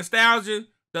 Like Nostalgia,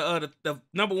 the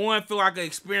number one feel like an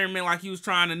experiment, like he was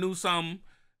trying to do something.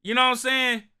 You know what I'm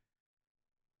saying?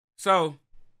 So,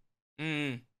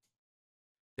 that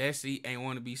seat ain't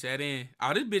want to be sat in.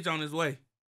 Oh, this bitch on his way.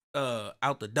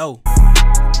 Out the door.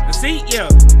 The seat, yeah.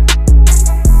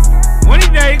 One of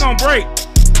these days, he gonna break.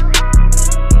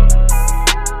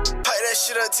 Pipe that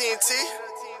shit up, TNT.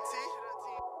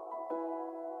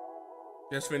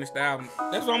 Just finished the album.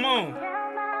 That's what I'm on.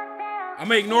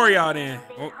 I'ma ignore y'all then.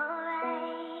 Oh.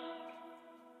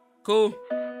 Cool.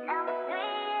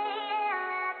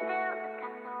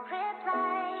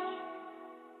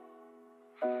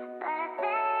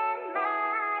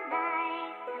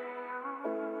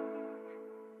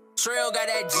 Trail got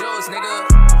that juice, nigga.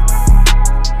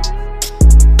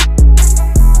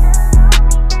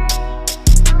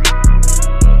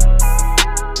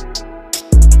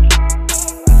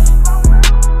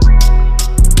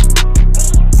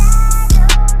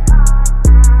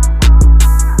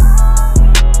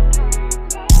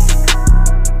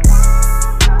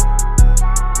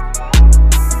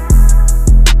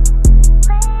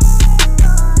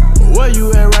 Where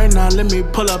you at right now? Let me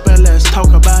pull up and let's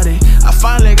talk about it. I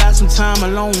finally got some time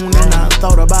alone and I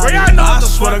thought about it. I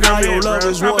swear to God, your love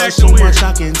is worth so much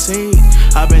I can take.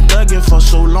 I've been thugging for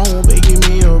so long, but give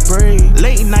me a break.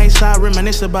 Late nights I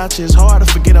reminisce about you, it's hard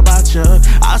to forget about you.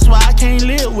 I swear I can't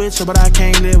live with you, but I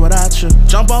can't live without you.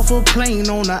 Jump off a plane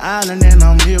on the island and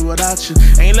I'm here without you.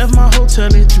 Ain't left my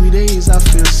hotel in 3 days, I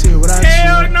feel sick without you.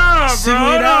 Hell no, bro.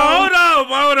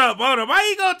 Hold up. Why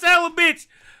you gonna tell a bitch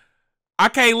I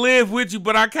can't live with you,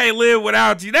 but I can't live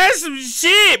without you? That's some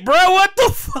shit, bro. What the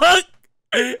fuck?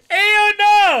 Hell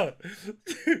no.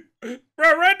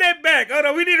 Bro, run that back. Hold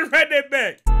on, we need to run that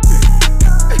back.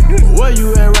 Where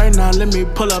you at right now? Let me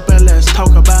pull up and let's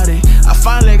talk about it. I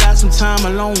finally got some time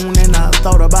alone and I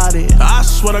thought about it. I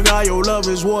swear to God, your love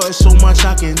is worth so much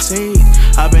I can take.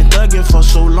 I've been thugging for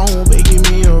so long, but give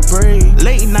me a break.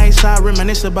 Late nights I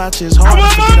reminisce about you, it's hard to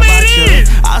forget about you.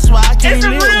 I swear I can't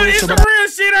live with you. It's some real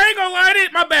shit. I ain't gonna lie to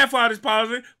it. My bad for this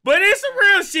pausing, but it's some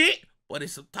real shit. But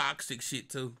it's some toxic shit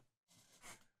too.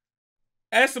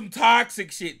 That's some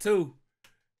toxic shit too.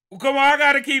 Well, come on, I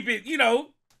gotta keep it, you know.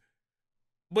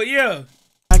 But yeah.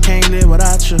 I can't live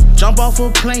without you. Jump off a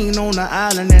plane on the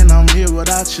island and I'm here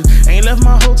without you. Ain't left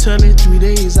my hotel in 3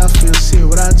 days, I feel sick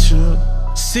without you.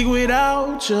 Sick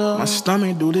without you. My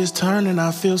stomach do this turn and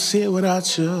I feel sick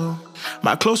without you.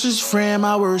 My closest friend,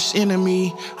 my worst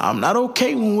enemy. I'm not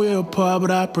okay when we're apart,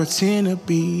 but I pretend to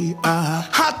be. I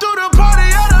threw the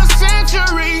party of the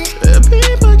century. The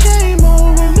people came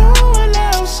over, no one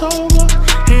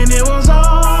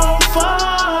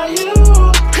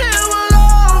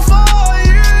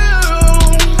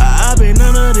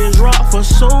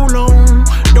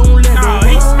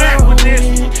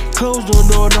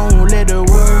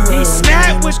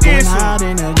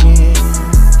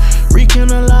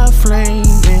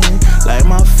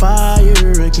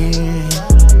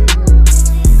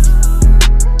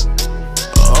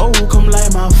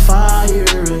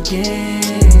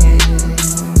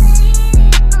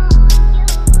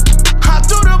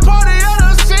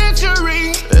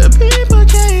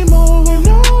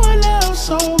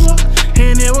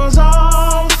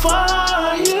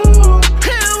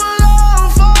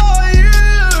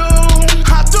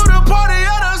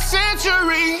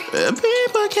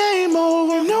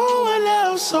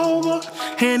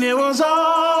and it was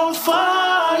all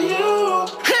for you.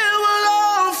 It was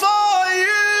all for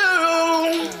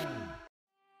you.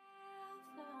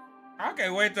 I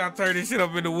can't wait till I turn this shit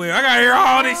up in the wheel. I gotta hear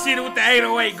all this shit with the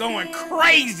 808 going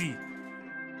crazy.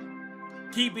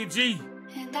 Keep it G.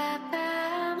 Play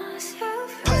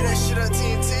that shit on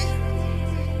TNT.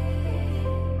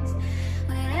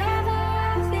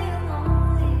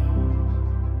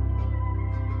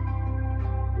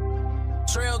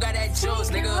 Trail got that juice,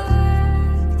 nigga.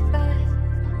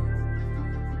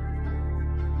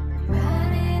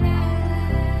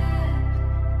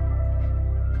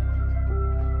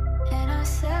 And I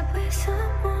sat with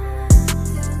someone.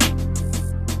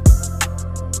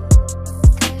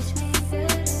 Teach me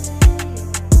better than you.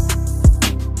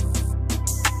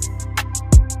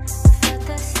 Felt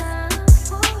the sound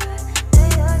for it.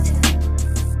 They are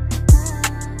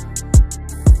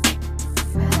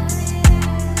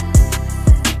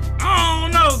I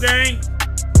don't know, gang.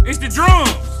 It's the drums.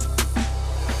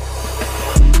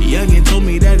 Youngin told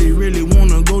me that he really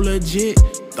wanna go legit.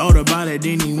 Thought about it,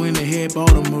 then he went ahead,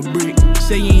 bought him a brick.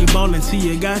 Say you ain't ballin' till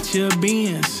you got your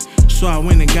Benz. So I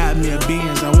went and got me a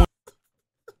Benz. I want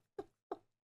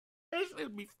This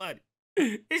shit be funny.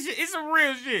 It's some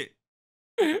real shit.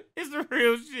 It's some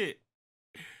real shit.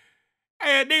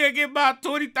 Hey, a nigga get about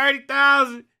 20,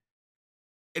 30,000.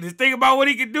 And just think about what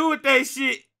he can do with that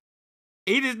shit.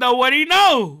 He just know what he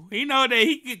know. He know that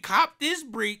he can cop this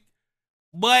brick,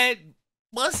 but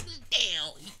bust it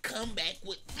down, he come back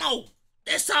with more.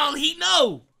 That's all he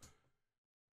know.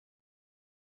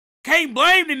 Can't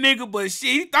blame the nigga, but shit,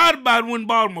 he thought about it when he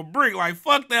bought him a brick. Like,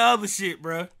 fuck that other shit,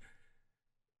 bruh.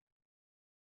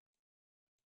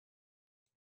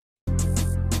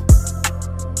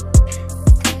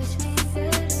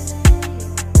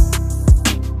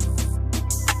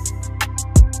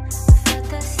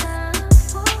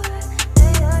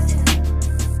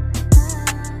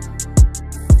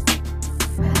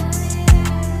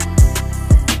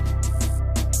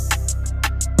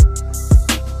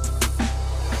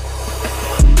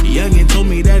 Youngin told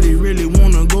me that he really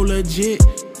wanna go legit.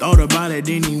 Thought about it,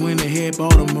 then he went ahead,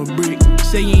 bought him a brick.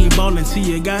 Say you ain't ballin' till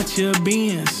you got your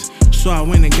Benz. So I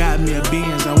went and got me a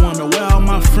Benz. I wonder where all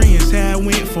my friends had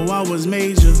went before I was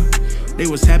major. They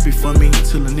was happy for me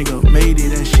till a nigga made it,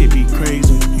 that shit be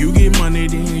crazy. You get money,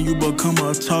 then you become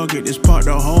a target. This part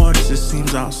the hardest, it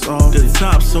seems I solved it. The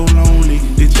top so lonely,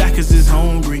 the jackets is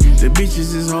hungry, the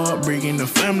bitches is heartbreaking, the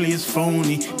family is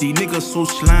phony. These niggas so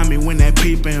slimy when that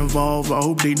paper involved. I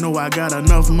hope they know I got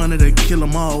enough money to kill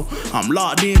them all. I'm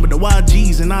locked in with the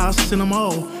YGs and I'll send them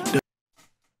all.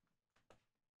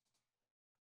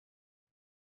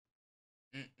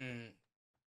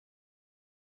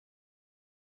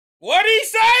 What did he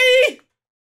say?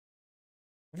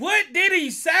 What did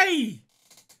he say?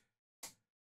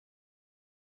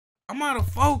 I'm out of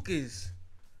focus.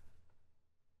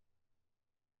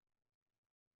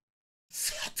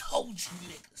 See, I told you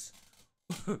niggas.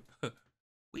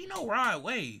 We know Rod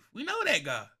Wave. We know that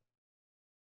guy.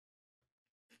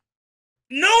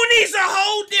 Nooney's a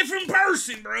whole different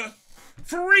person, bruh.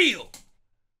 For real.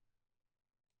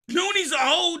 Nooney's a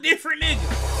whole different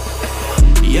nigga.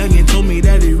 Youngin told me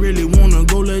that he really wanna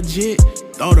go legit.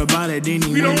 Thought about it, then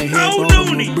he went ahead, bought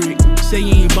him a brick. Say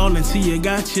you ain't ballin' till you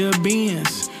got your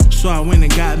Benz. So I went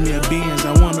and got me a Benz.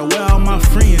 I wonder where all my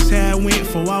friends had went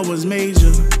before I was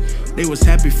major. They was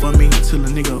happy for me till a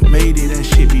nigga made it, that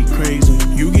shit be crazy.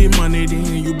 You get money, then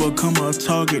you become a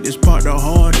target. This part the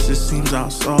hardest, it seems I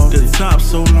solved it. The top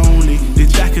so lonely, the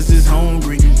jackets is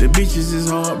hungry, the bitches is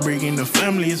heartbreaking, the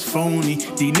family is phony.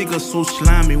 These niggas so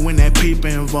slimy when that paper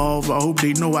involved. I hope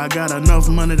they know I got enough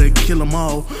money to kill them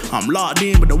all. I'm locked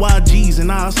in with the YGs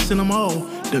and I'll send them all.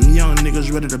 Them young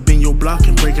niggas ready to bend your block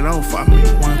and break it off. I make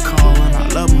one call and I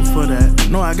love them for that.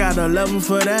 No, I got to love them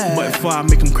for that. But before I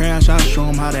make them crash, I show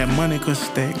them how that money could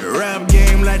stack. The rap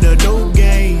game like the dope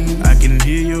game. I can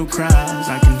hear your cries,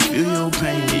 I can feel your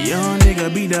pain. The young nigga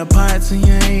beat the pots and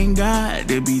you ain't got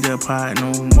to beat the pot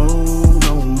no more,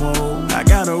 no more. I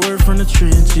gotta work from the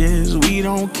trenches, we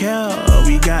don't care.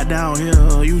 We got down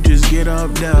here, you just get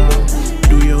up there.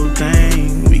 Do your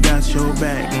thing, we got your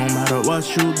back. No matter what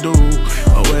you do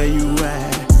or where you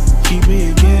at, keep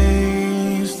it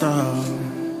gangsta.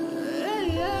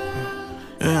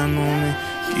 Yeah, I know me.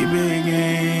 Keep it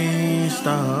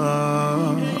gangsta.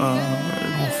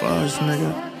 Don't fuss,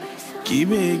 nigga.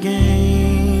 Keep it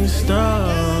gangsta.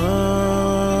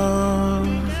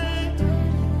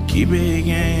 Keep it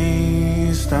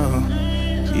gangsta.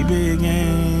 Keep it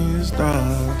gangsta.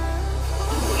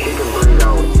 She can bring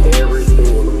out every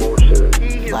single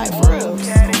emotion. Like for real.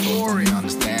 Category.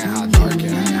 Understand how dark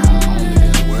and how lonely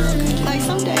this world can get. Like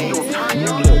some days.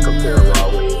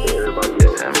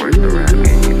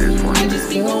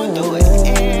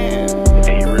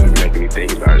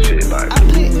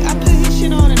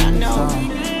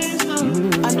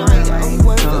 I know I only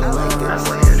work for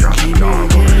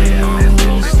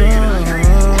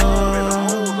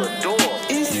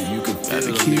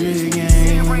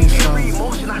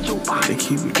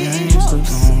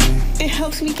it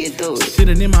helps me get through it.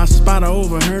 Sitting in my spot, I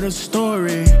overheard a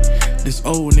story. This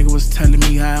old nigga was telling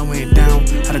me how I went down,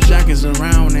 how the jackets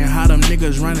around and how them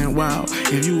niggas running wild.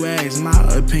 If you ask my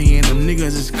opinion, them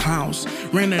niggas is clowns.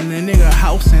 Ran in the nigga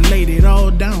house and laid it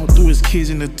all down. Threw his kids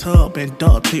in the tub and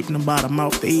duct taped them by the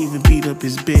mouth. They even beat up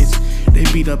his bitch, they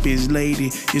beat up his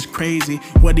lady. It's crazy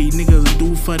what these niggas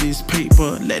do for this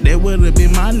paper. Like that would've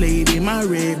been my lady, my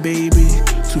red baby.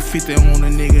 250 on a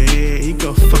nigga head, he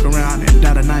could fuck around and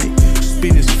die tonight.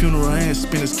 Spin his funeral and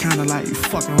spin his counter like you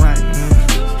fucking right, man.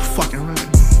 Fucking right.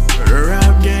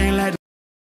 Rap gang like.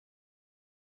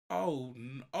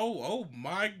 Oh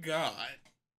my God.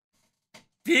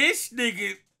 This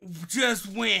nigga just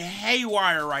went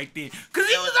haywire right there. Cause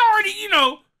he was already,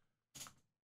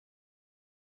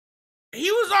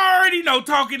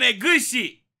 talking that good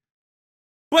shit.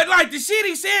 But like the shit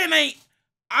he saying ain't,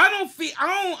 I don't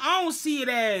see it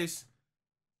as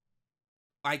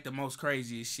like the most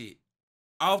craziest shit.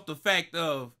 Off the fact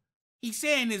of he's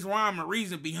saying his rhyme and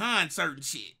reason behind certain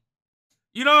shit.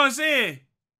 You know what I'm saying?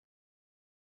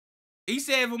 He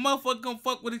said if a motherfucker gonna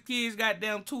fuck with his kids,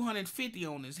 goddamn 250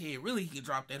 on his head, really he can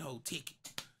drop that whole ticket.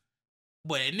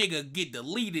 But a nigga get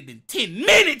deleted in 10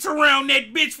 minutes around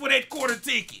that bitch for that quarter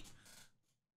ticket.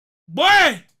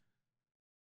 Boy!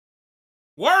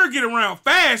 Word get around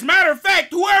fast. Matter of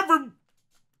fact, whoever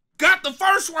got the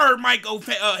first word might go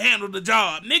handle the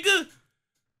job, nigga.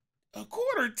 A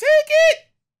quarter ticket?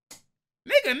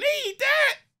 Nigga need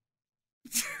that.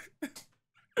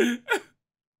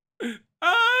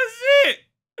 Oh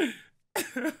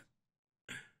shit.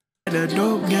 The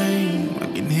dope game, I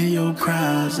can hear your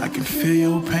cries, I can feel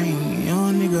your pain.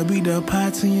 Young nigga beat the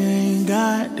pot till you ain't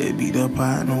got, they beat the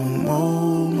pot no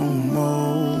more, no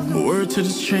more. Word to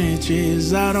the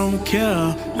trenches, I don't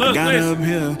care. Look, I got up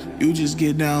here, you just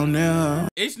get down there.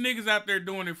 It's niggas out there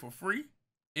doing it for free,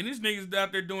 and this niggas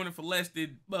out there doing it for less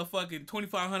than motherfucking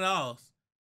 $2,500.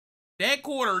 That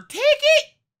quarter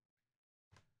ticket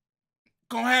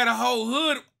gonna have the whole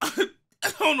hood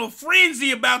on a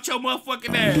frenzy about your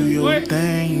motherfucking ass. Do your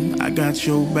thing, I got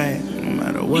your back. No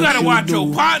matter what you gotta watch do,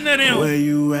 your partner them. Where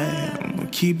you at? I'ma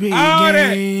keep it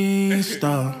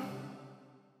gangsta.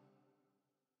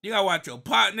 You gotta watch your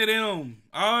partner them.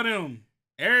 All them.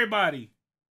 Everybody.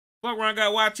 Fuck around,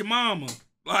 gotta watch your mama.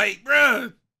 Like,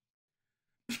 bruh.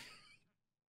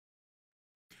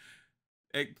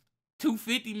 Like,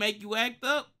 250 make you act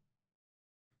up?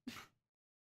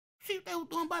 See what they was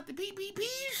doing about the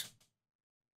PPPs?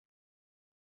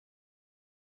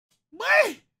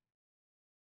 What?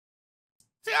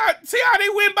 See how they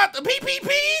went about the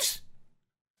PPPs?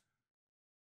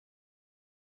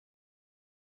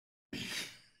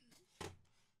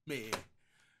 Man.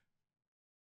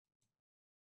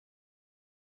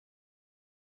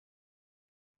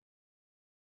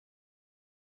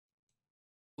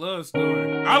 Love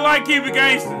story. I like Keep It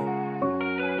Gangsta.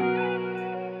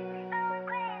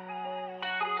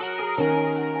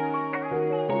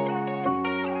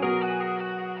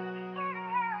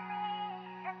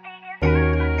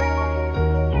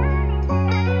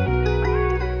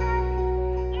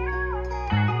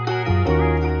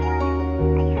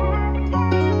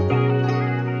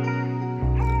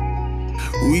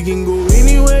 We can go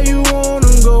anywhere you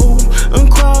wanna go,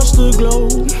 across the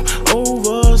globe,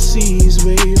 overseas,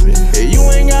 baby. You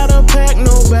ain't gotta pack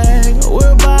no bag,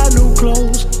 we'll buy new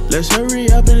clothes. Let's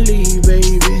hurry up and leave,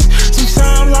 baby.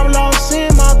 Sometimes I'm lost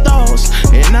in my thoughts,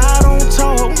 and I don't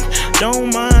talk,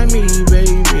 don't mind me,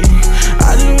 baby.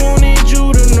 I just wanted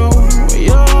you to know,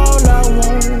 you're all I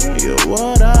want, you're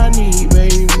what I need,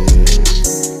 baby.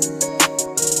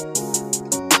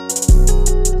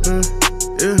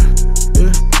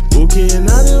 Okay, and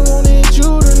I just wanted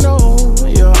you to know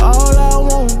you're all I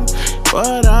want,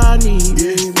 what I need,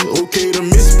 baby. Okay, the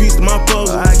misbeats my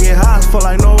puzzle. I get high as fuck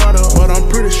like no other, but I'm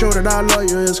pretty sure that I love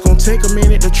you. It's gonna take a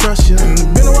minute to trust you. And it's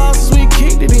been a while since we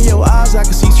kicked it in your eyes. I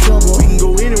can see trouble. We can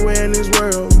go anywhere in this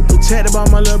world, protected by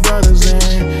my little brothers,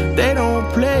 and they don't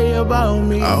play about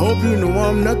me. I hope you know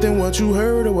I'm nothing what you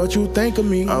heard or what you think of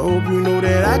me. I hope you know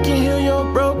that I can heal your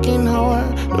broken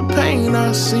heart, the pain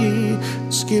I see.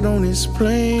 Let's get on this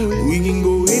plane. We can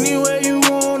go anywhere you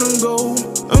wanna go,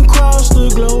 across the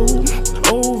globe,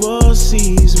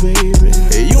 overseas, baby.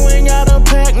 You ain't gotta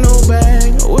pack no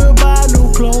bag, we'll buy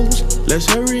new clothes.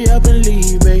 Let's hurry up and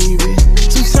leave, baby.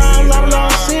 Sometimes I'm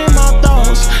lost in my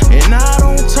thoughts, and I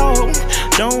don't talk,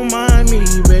 don't mind me,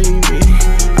 baby.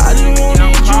 I just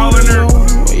wanted you to know,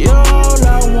 you're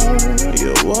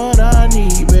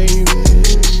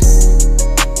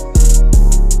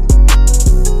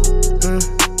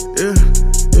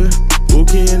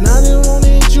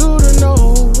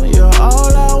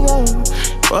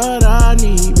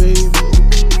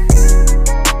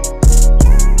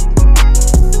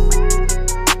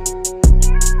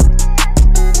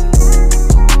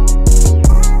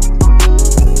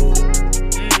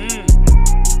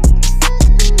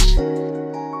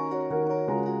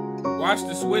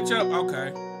switch up?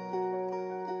 Okay.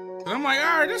 I'm like,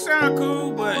 all right, this sound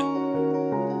cool, but you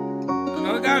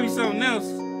know, it gotta be something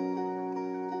else.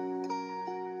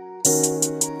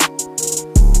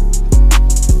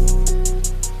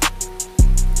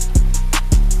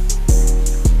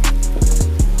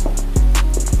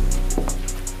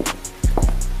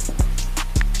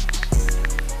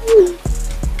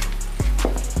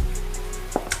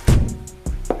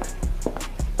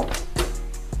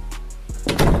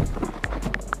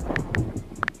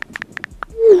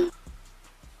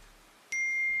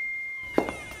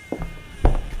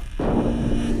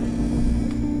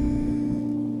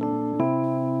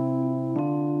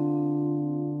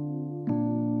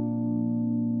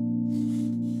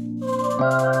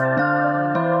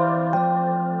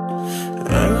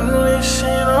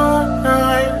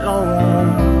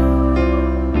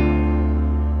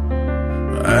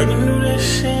 I can do this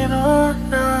shit all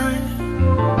night.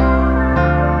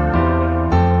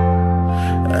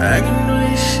 I can do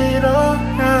this shit all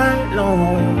night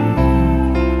long.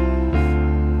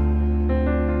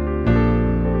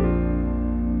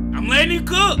 I'm letting you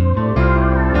cook.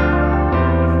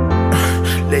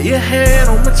 Lay your head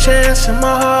on my chest and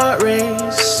my heart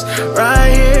race.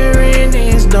 Right here in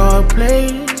this dark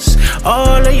place.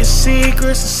 All of your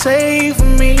secrets are safe for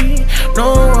me.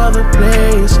 No other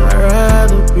place I'd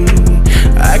rather be.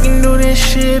 I can do this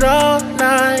shit all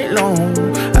night long.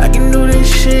 I can do this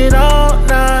shit all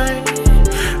night.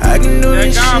 I can do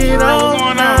this shit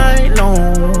all night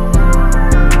long.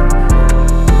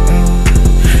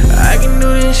 I can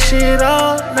do this shit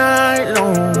all night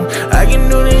long. I can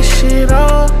do this shit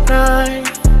all night.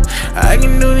 I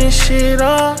can do this shit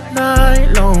all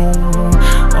night long.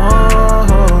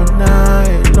 All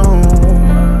night long.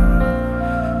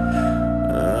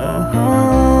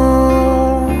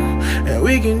 And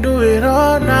we can do it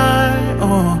all night.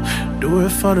 Do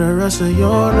it for the rest of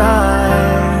your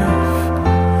life.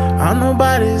 I'm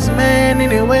nobody's man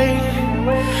anyway.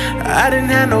 I didn't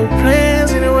have no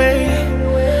plans anyway.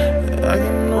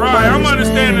 Right, I'm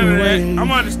understanding that.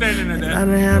 I'm understanding that. I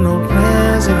didn't have no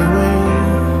plans anyway.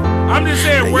 I'm just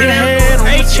saying where head on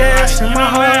my chest and my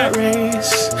heart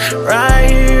race. Right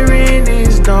here in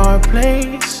this dark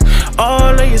place.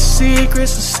 All of your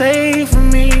secrets are safe for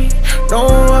me. No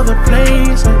other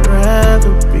place I'd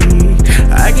rather be.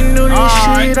 I can do this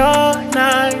shit all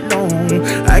night long.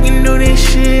 I can do this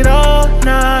shit all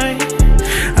night.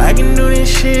 I can do this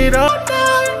shit all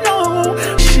night long.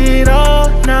 Shit all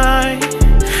night.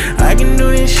 I can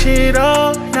do this shit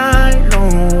all night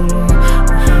long.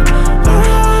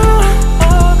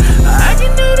 I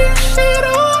can do this shit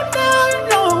all night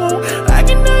long. I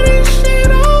can do this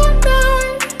shit all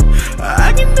night.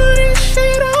 I can do this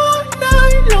shit all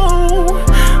night long.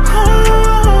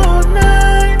 All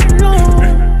night long.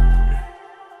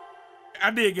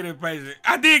 I did get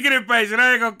impatient.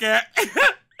 I ain't gonna cap.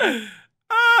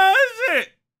 Oh, shit.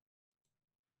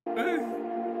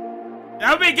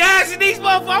 Y'all been guys in these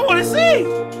motherfuckers. I wanna see.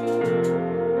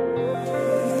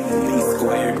 These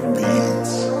square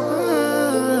beats.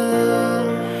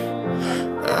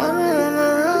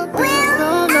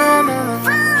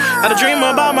 I dream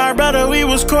about my brother, we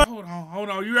was caught. Hold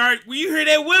on. You already, when you hear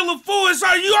that Wheel of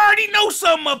Fortune, you already know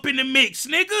something up in the mix,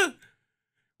 nigga.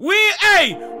 When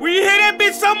you hear that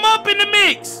bitch, something up in the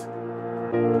mix.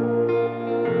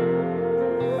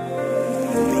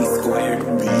 These square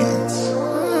beats.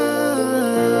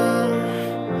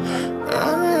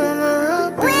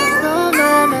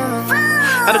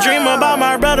 I dream about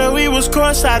my brother, we was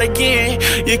cross-eyed again.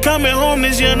 You coming home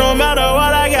this year, no matter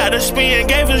what I gotta spend.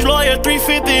 Gave his lawyer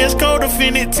 $350, his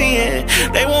co-defendant 10.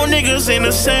 They want niggas in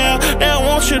the cell, they don't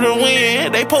want you to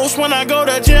win. They post when I go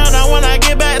to jail, now when I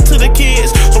get back to the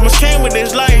kids. So much came with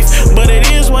this life, but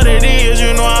it is what it is.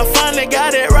 You know I finally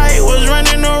got it right, was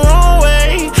running the wrong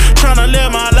way. Tryna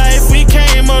live my life, we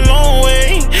came a long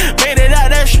way. Made it out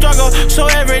that struggle, so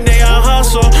every day I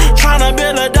hustle. Tryna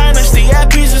build a dynasty,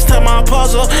 add pieces to my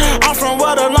puzzle. I'm from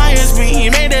where the lions be,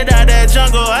 made it out that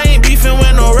jungle. I ain't beefing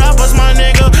with no rappers, my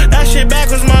nigga. That shit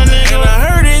backwards, my nigga. And I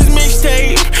heard his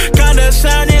mixtape, kinda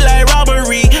sounded like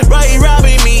robbery. Right, he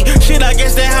robbing me. Shit, I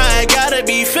guess that how it gotta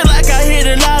be. Feel like I hit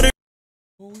a lottery.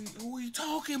 Who you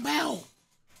talking about?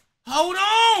 Hold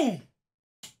on.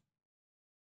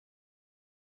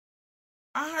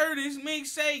 I heard his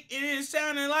mixtape and it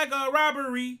sounded like a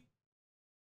robbery.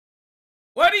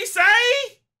 What'd he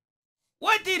say?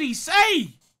 What did he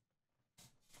say?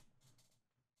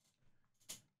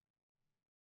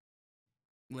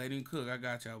 Let him cook. I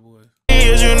got y'all boys.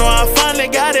 You know I finally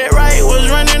got it right. Was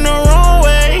running the wrong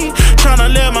way.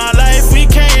 Tryna live my life. We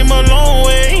came a long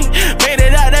way. Made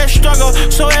it out that struggle,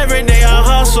 so every day I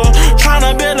hustle.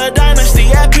 Tryna build a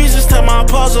dynasty, add pieces to my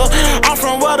puzzle. I'm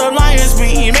from where the lions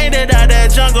be, made it out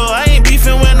that jungle. I ain't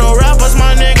beefing with no rappers,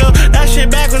 my nigga. That shit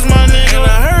backwards, my nigga.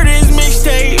 And I heard his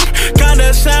mixtape,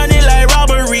 kinda sounded like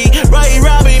robbery. Right,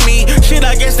 robbing me. Shit,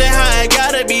 I guess that how it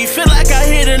gotta be. Feel like I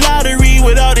hit the lottery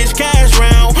with all this cash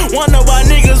round. Wonder why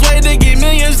niggas wait to get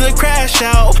millions to crash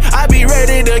out. I be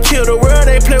ready to kill the world,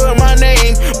 they play with my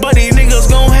name. But these niggas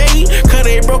gon' hate, cause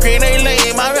they broke and they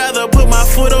lame. I'd rather put my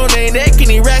foot on their neck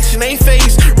and the racks in they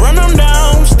face. Run them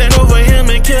down, stand over him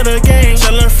and kill the game.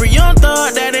 Tell them free Young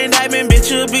Thug, that indictment,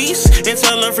 bitch, a beast. And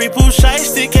tell them free Pooh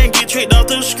Shiesty, can't get tricked off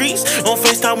the streets. On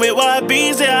FaceTime with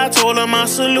YBs, yeah, I told them I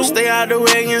salute. Stay out the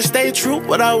way and stay true.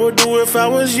 What I would do if I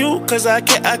was you, cause I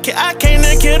came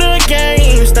to kill the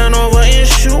game. Stand over and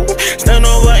shoot, stand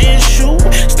over and shoot,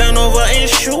 stand over and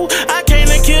shoot. I came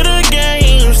to kill the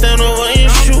game. Stand over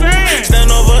and shoot,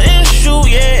 stand over and shoot,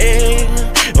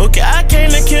 yeah. Okay, I came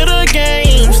to kill the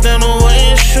game. Stand over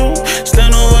and shoot,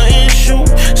 stand over and shoot,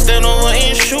 stand over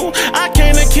and shoot. I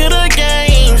came to kill the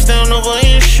game. Stand over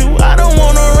and shoot. I don't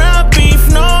wanna rap beef,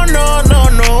 no, no, no,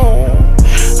 no.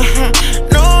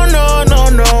 No, no, no,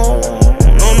 no.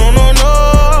 No, no, no, no.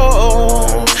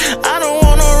 I don't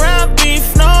wanna rap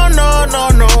beef, no, no, no,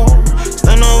 no.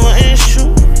 Stand over and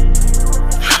shoot.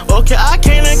 Okay, I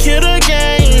came to kill the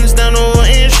game. Stand over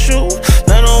and shoot,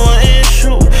 stand over and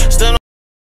shoot, stand over.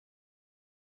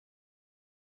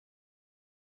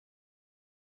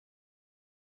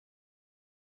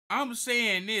 I'm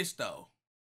saying this though.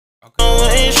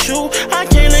 Okay. And shoot. I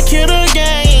came to kill the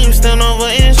game. Stand over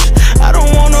and shoot. I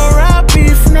don't wanna rap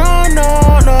beef, no,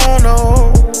 no, no,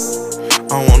 no.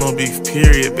 I don't want no beef,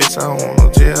 period, bitch. I don't want no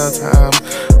jail time.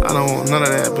 I don't want none of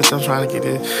that, bitch. I'm trying to get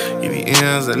these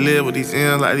ends that live with these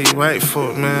ends like these white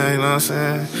folk, man. You know what I'm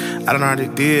saying? I done already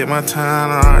did my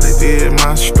time. I already did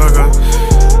my struggle.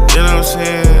 You know what I'm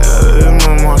saying?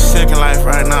 I'm on my second life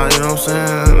right now. You know what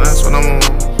I'm saying? That's what I'm on.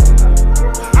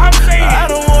 I'm saying I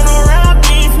don't wanna rap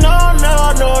beef, no,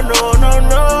 no, no, no, no,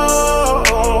 no.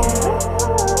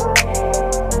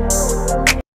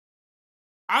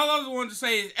 all I wanted to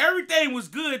say is everything was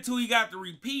good till he got to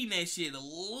repeating that shit a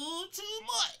little too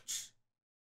much.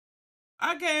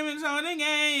 I came into the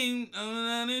game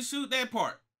and didn't shoot that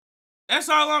part. That's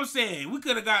all I'm saying. We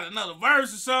could have got another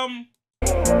verse or something.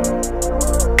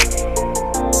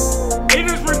 He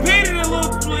just repeated it a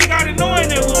little, it got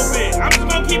annoying a little bit. I'm just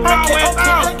gonna keep it all the way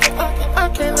out. I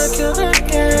can't kill the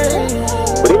game.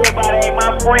 But everybody ain't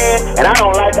my friend, and I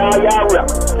don't like all y'all rap.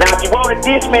 Now, if you want to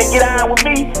diss me and get on with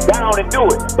me, go on and do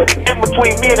it. But the difference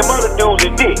between me and them other dudes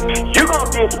is this. You gonna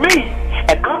diss me,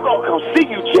 and I'm gonna come see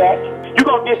you, Jack. You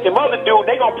gonna diss them other dudes,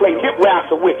 they gonna play hip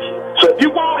raps with you. So if you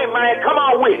want it, man, come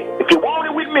on with it. If you want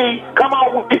it with me, come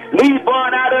on with it. Leave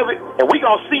Bun out of it, and we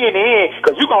gonna see in the end,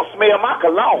 because you gonna smell my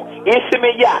cologne. Issey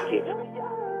Miyake.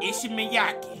 Issey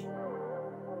Miyake.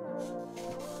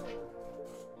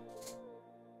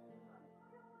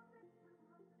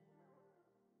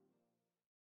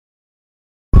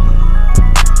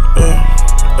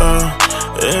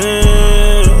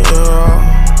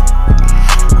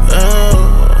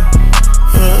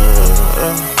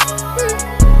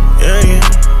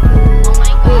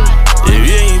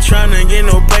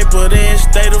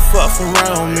 Stay the fuck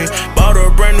around me. Bought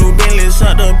a brand new Bentley,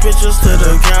 sent the pictures to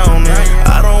the county.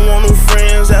 I don't want no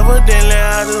friends, evidently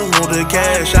I just want the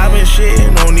cash. I been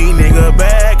shitting on these niggas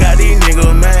bad, got these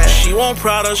niggas mad. She want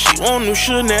Prada, she want new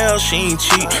Chanel, she ain't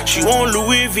cheap. She want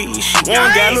Louis V, she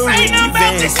want Gallery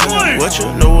Van Cleef. What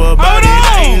you know about it?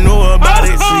 I ain't know about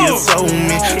it till you told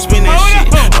me. Spin that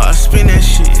shit, I spin that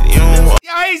shit. You know.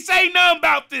 Y'all ain't say nothing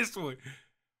about this one.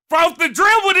 From the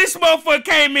dribble, this motherfucker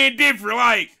came in different.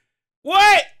 Like,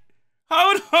 what?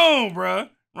 Hold on, bruh.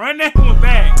 Run that one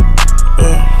back.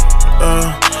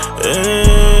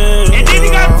 And then he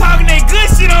got talking that good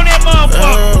shit on that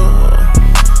motherfucker.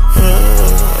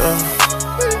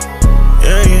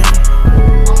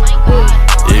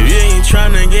 If you ain't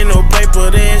tryna get no paper,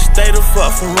 then stay the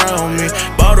fuck around me.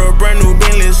 Bought a brand new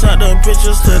Bentley, sent the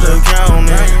pictures to the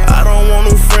county. I don't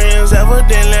want no friends,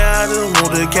 evidently I just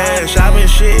want the cash. I been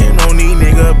shitting on these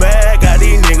niggas bad, got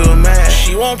these niggas mad.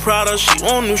 She want Prada, she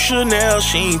want new Chanel,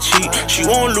 she ain't cheap. She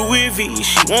want Louis V,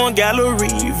 she want Gallery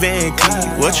Van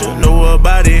Cleef. What you know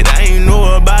about it? I ain't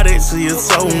know about it till you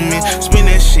told me. Spin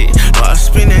that shit, I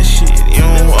spin that shit, you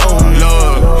don't own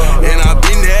love. And I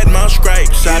been at my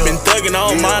stripes, I been thugging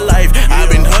all my life. I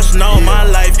been hustling all my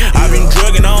life, I been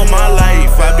drugging all my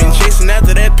life. I been chasing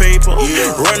after that paper,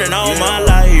 running all my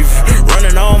life,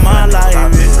 running all my life.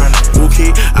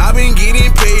 Okay, I been getting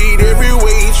paid every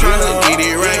way, trying to get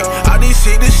it right. I just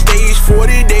hit the stage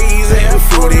 40 days and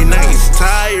 40 nights,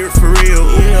 tired.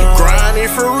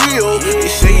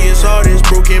 his heart is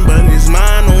broken, but his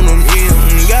mind on him is.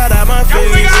 Got out my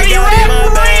feelings and got in my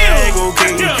bag,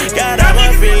 okay. Got out my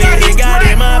feelings and got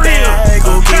in my bag,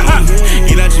 okay.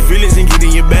 Get out your feelings and get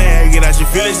in your bag. Get out your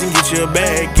feelings and get your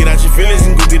bag. Get out your feelings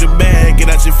and go get a bag. Get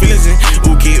out your feelings and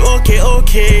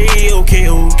okay.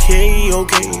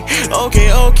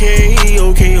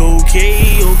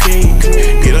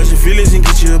 Get out your feelings and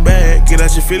get your bag. Get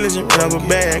out your feelings and run out my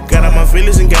bag. Got out my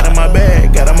feelings and got in my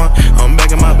bag. Got out my, I'm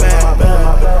back in my bag.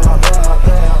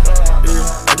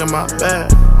 Back in my bag.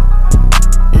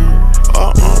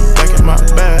 Back in my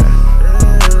bag.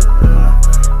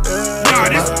 Back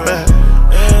in my bag.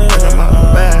 Back in my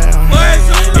bag.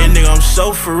 Yeah, nigga, I'm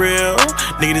so for real.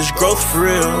 Nigga, this growth for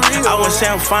real. I wouldn't say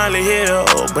I'm finally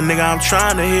healed, but nigga, I'm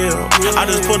trying to heal. I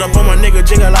just put up on my nigga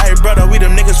Jigga like, brother, we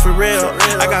them niggas for real.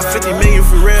 I got 50 million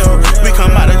for real. We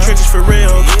come out the trenches for real.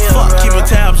 Fuck keeping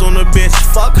tabs on the bitch.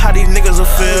 Fuck how these niggas will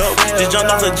feel. Just jumped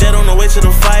off the jet on the way to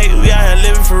the fight. We out here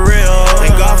living for real.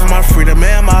 Thank God for my freedom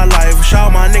and my life.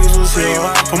 Shout my niggas was here.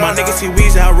 For my niggas see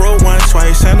Weezy, I rolled one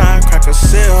twice and I crack a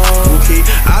seal. Okay,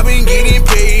 I been getting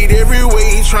paid every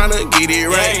way, trying to get it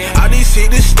right. I just hit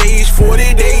the stage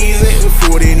 40 days and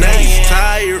 40 nights.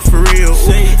 Tired for real,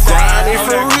 grinding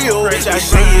for real. They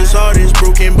say his heart is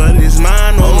broken, but his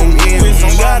mind on him is.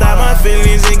 Got out my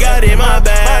feelings and got in my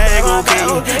bag, okay.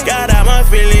 Got out my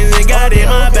feelings and got in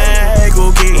my bag,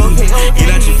 okay. Get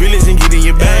out your feelings and get in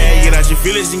your bag. Get out your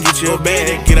feelings and get your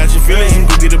bag. Get out your feelings and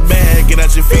go get a bag. Get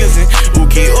out your feelings and okay.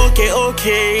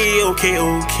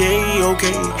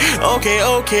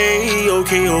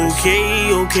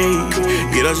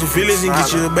 Get out your feelings and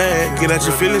get your bag. Get out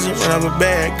your feelings and run out my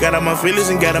bag. Got out my feelings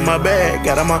and got in my bag.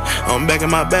 Got out my, I'm back in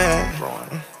my bag.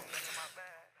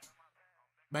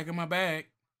 Back in my bag.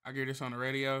 I hear this on the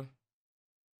radio.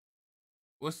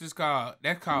 What's this called?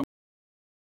 That's called.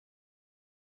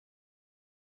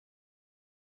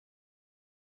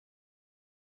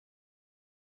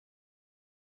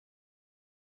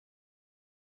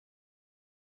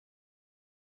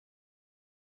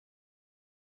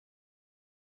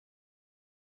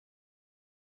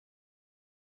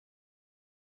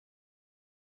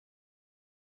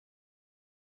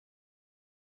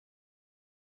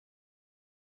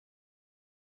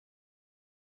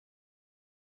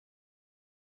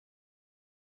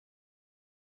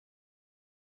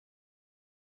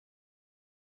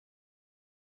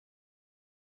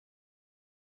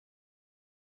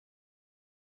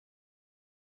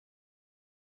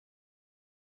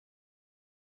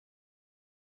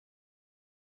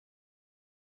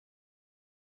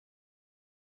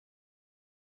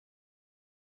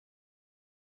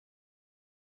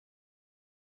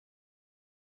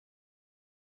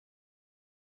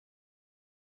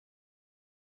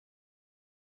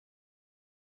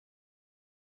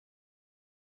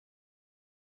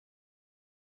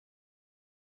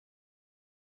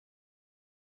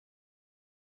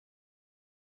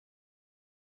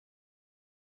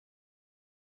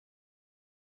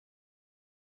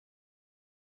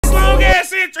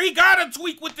 Intro. He got a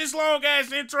tweak with this long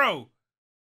ass intro.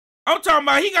 I'm talking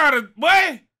about he got a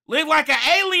boy live like an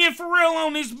alien for real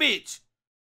on this bitch.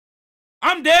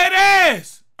 I'm dead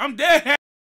ass. I'm dead ass.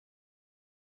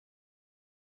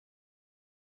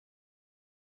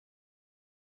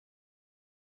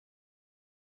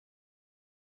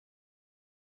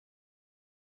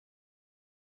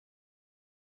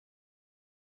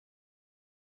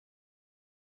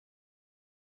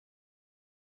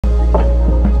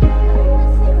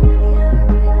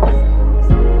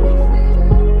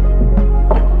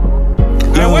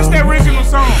 What's that original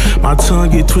song? My tongue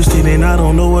get twisted and I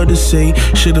don't know what to say.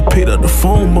 Should've picked up the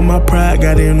phone, but my pride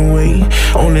got in the way.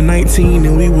 Only 19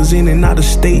 and we was in and out of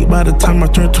state. By the time I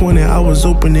turned 20, I was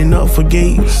opening up for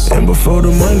gates. And before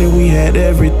the money, we had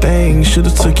everything.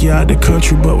 Should've took you out the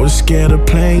country, but was scared of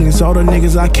planes. All the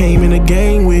niggas I came in the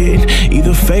game with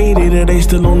either faded or they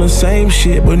still on the same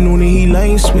shit. But Noonie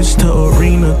Lane switched to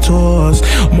arena tours,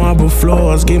 marble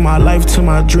floors. Gave my life to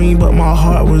my dream, but my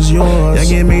heart was yours. I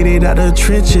get made it out the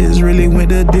trenches, really went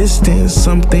the distance,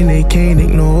 something they can't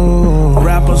ignore.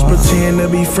 Rappers pretend to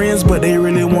be friends, but they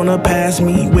really wanna pass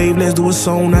me. Wave, let's do a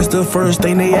song, that's the first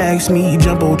thing they ask me.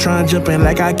 Jumbo trying jumping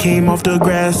like I came off the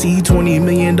grassy. $20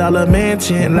 million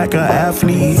mansion like an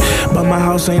athlete. But my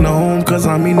house ain't a home, cause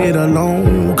I'm in it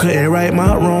alone. Couldn't right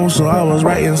my wrong, so I was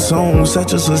writing songs.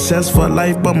 Such a successful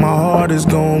life, but my heart is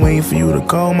gone, waiting for you to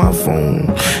call my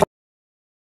phone.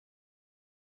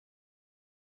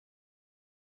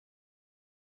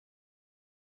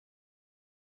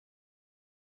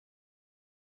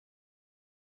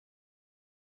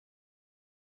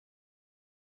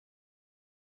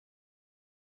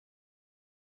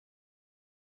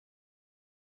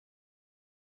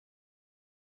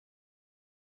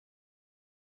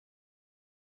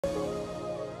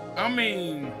 I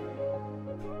mean,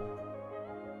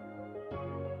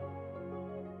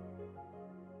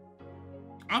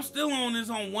 I'm still on this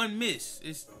on one miss.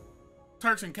 It's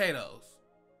Turks and Caicos.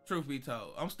 Truth be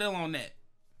told, I'm still on that.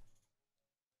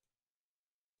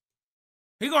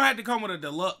 He gonna have to come with a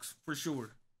deluxe for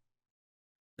sure.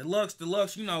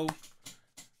 Deluxe, you know,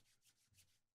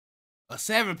 a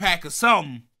 7-pack or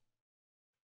something.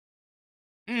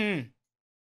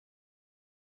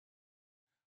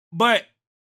 But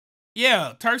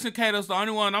yeah, Turks and Caicos the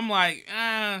only one I'm like,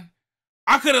 I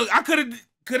could have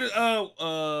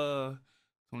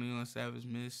 21 Savage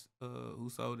missed. Who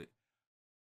sold it?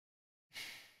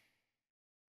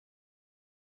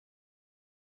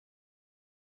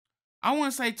 I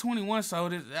want to say 21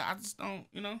 sold it. I just don't,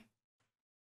 you know.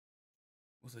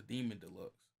 What's a Demon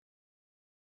Deluxe?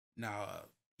 Nah,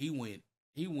 he went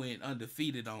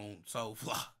undefeated on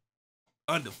Soulfly.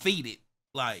 Undefeated.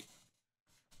 Like,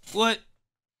 what?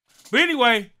 But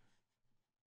anyway,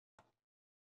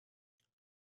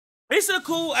 it's a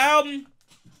cool album.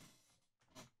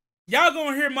 Y'all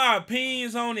gonna hear my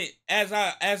opinions on it as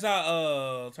I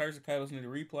Turks and Caicos need to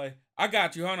replay. I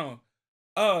got you, hold on.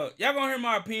 Y'all gonna hear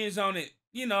my opinions on it.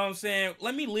 You know what I'm saying?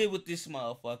 Let me live with this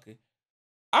motherfucker.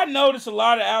 I notice a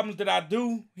lot of albums that I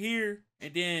do hear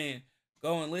and then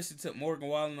go and listen to Morgan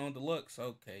Wallen on Deluxe.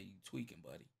 Okay, you tweaking,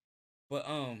 buddy. But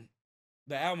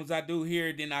the albums I do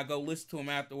hear, then I go listen to them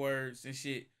afterwards and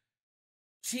shit.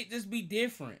 Shit just be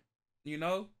different, you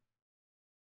know?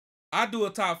 I do a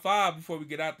top 5 before we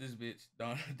get out this bitch.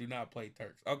 Do not play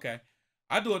Turks. Okay.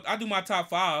 I do my top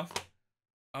 5.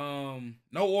 No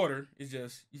order. It's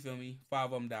just, you feel me? 5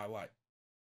 of them that I like.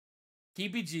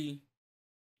 Keep it G.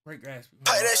 Break grass.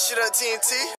 Play that shit up,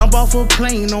 TNT. I'm off a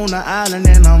plane on the island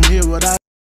and I'm here without.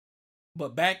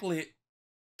 But backlit,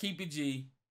 Keep It G,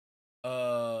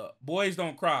 Boys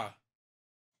Don't Cry,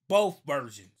 both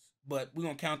versions, but we're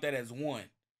gonna count that as one.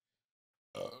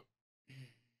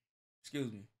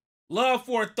 Excuse me. Love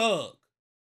for a Thug.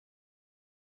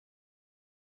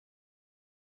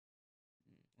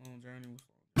 I'm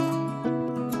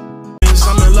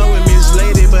in love with Miss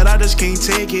Lady, but I just can't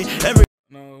take it.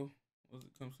 No, was it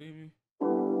Come See Me?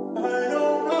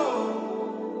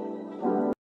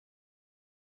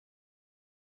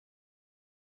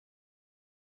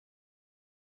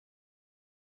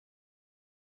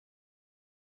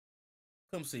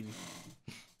 Come See Me.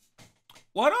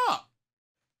 What up?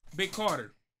 Big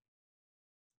Carter.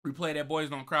 Replay that Boys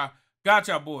Don't Cry. Got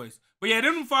y'all boys. But yeah,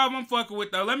 them 5 I'm fucking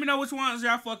with though. Let me know which ones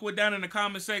y'all fuck with down in the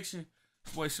comment section.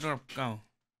 Boy, shut up. Go.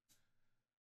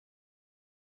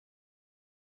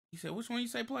 You said, which one you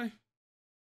say play?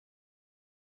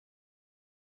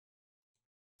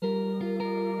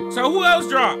 So who else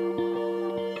dropped?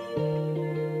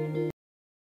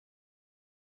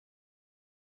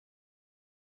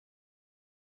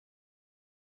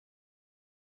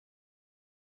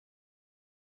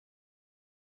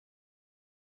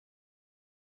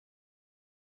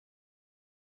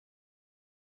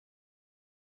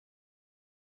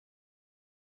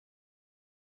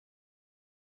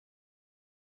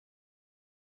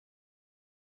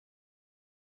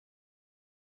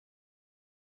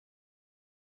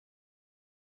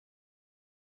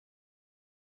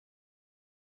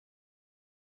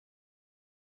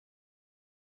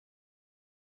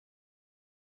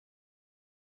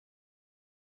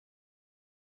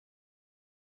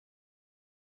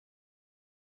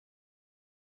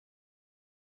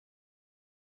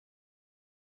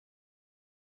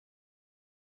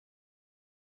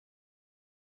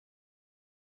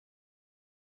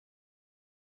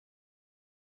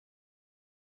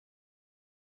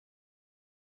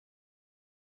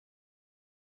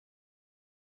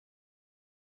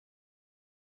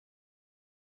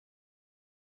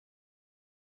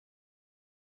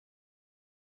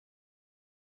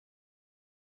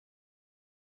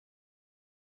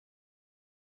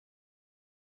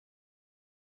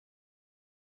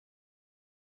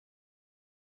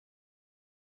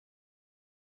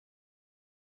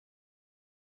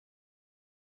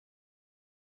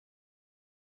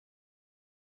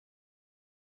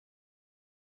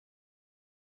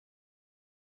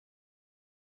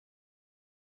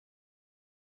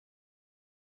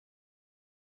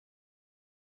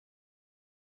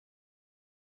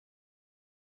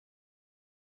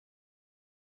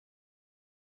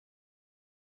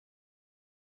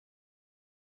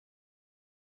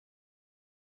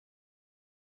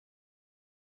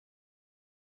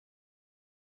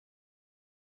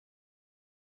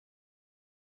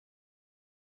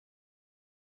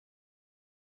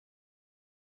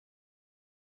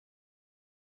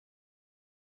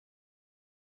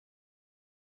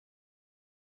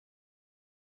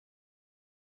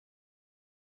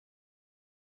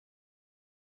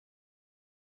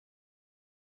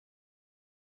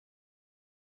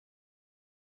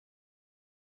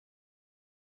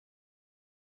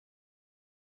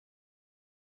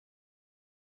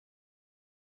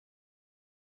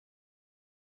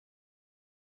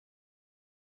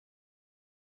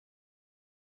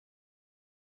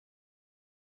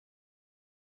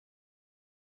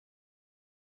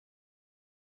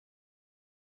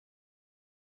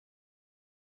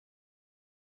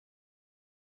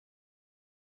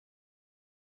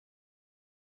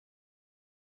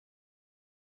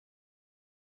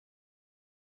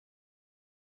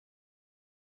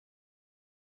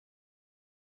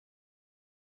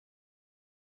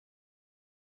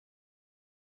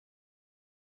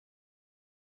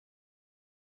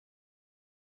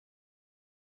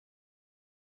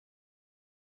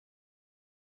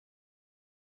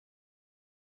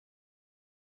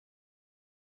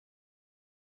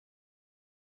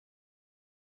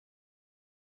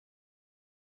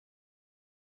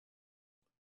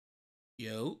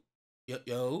 Yo.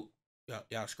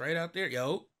 Y'all straight out there?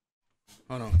 Yo.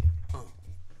 Hold on.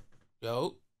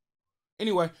 Yo.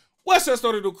 Anyway, what's up,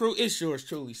 Story Do Crew? It's yours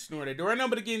truly, Snorted. Right now, I'm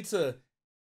gonna get into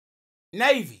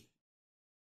Navy.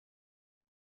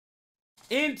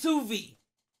 Into V.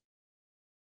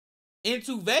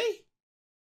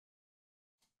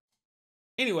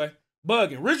 Anyway,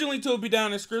 bugging. Originally to be down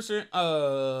in the description.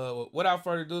 Without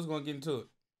further ado, I'm gonna get into it.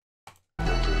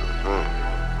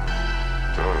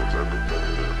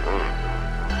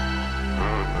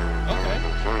 Okay.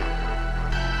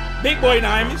 Big boy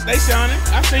diamonds, they shining.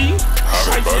 I see you.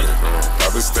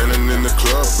 I've been standing in the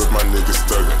club with my niggas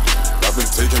thugging. I've been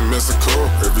taking Mexico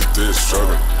every day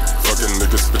struggling. Fucking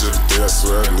niggas spit it today, I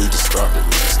swear I need to stop it.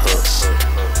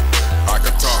 I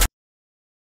can talk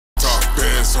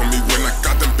bands on me when I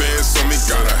got them bands on me.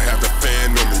 Gotta have the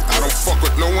fan on me. I don't fuck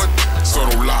with no one, so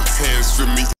don't lock hands with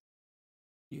me.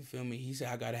 You feel me? He said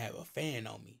I gotta have a fan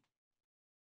on me.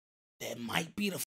 That might be the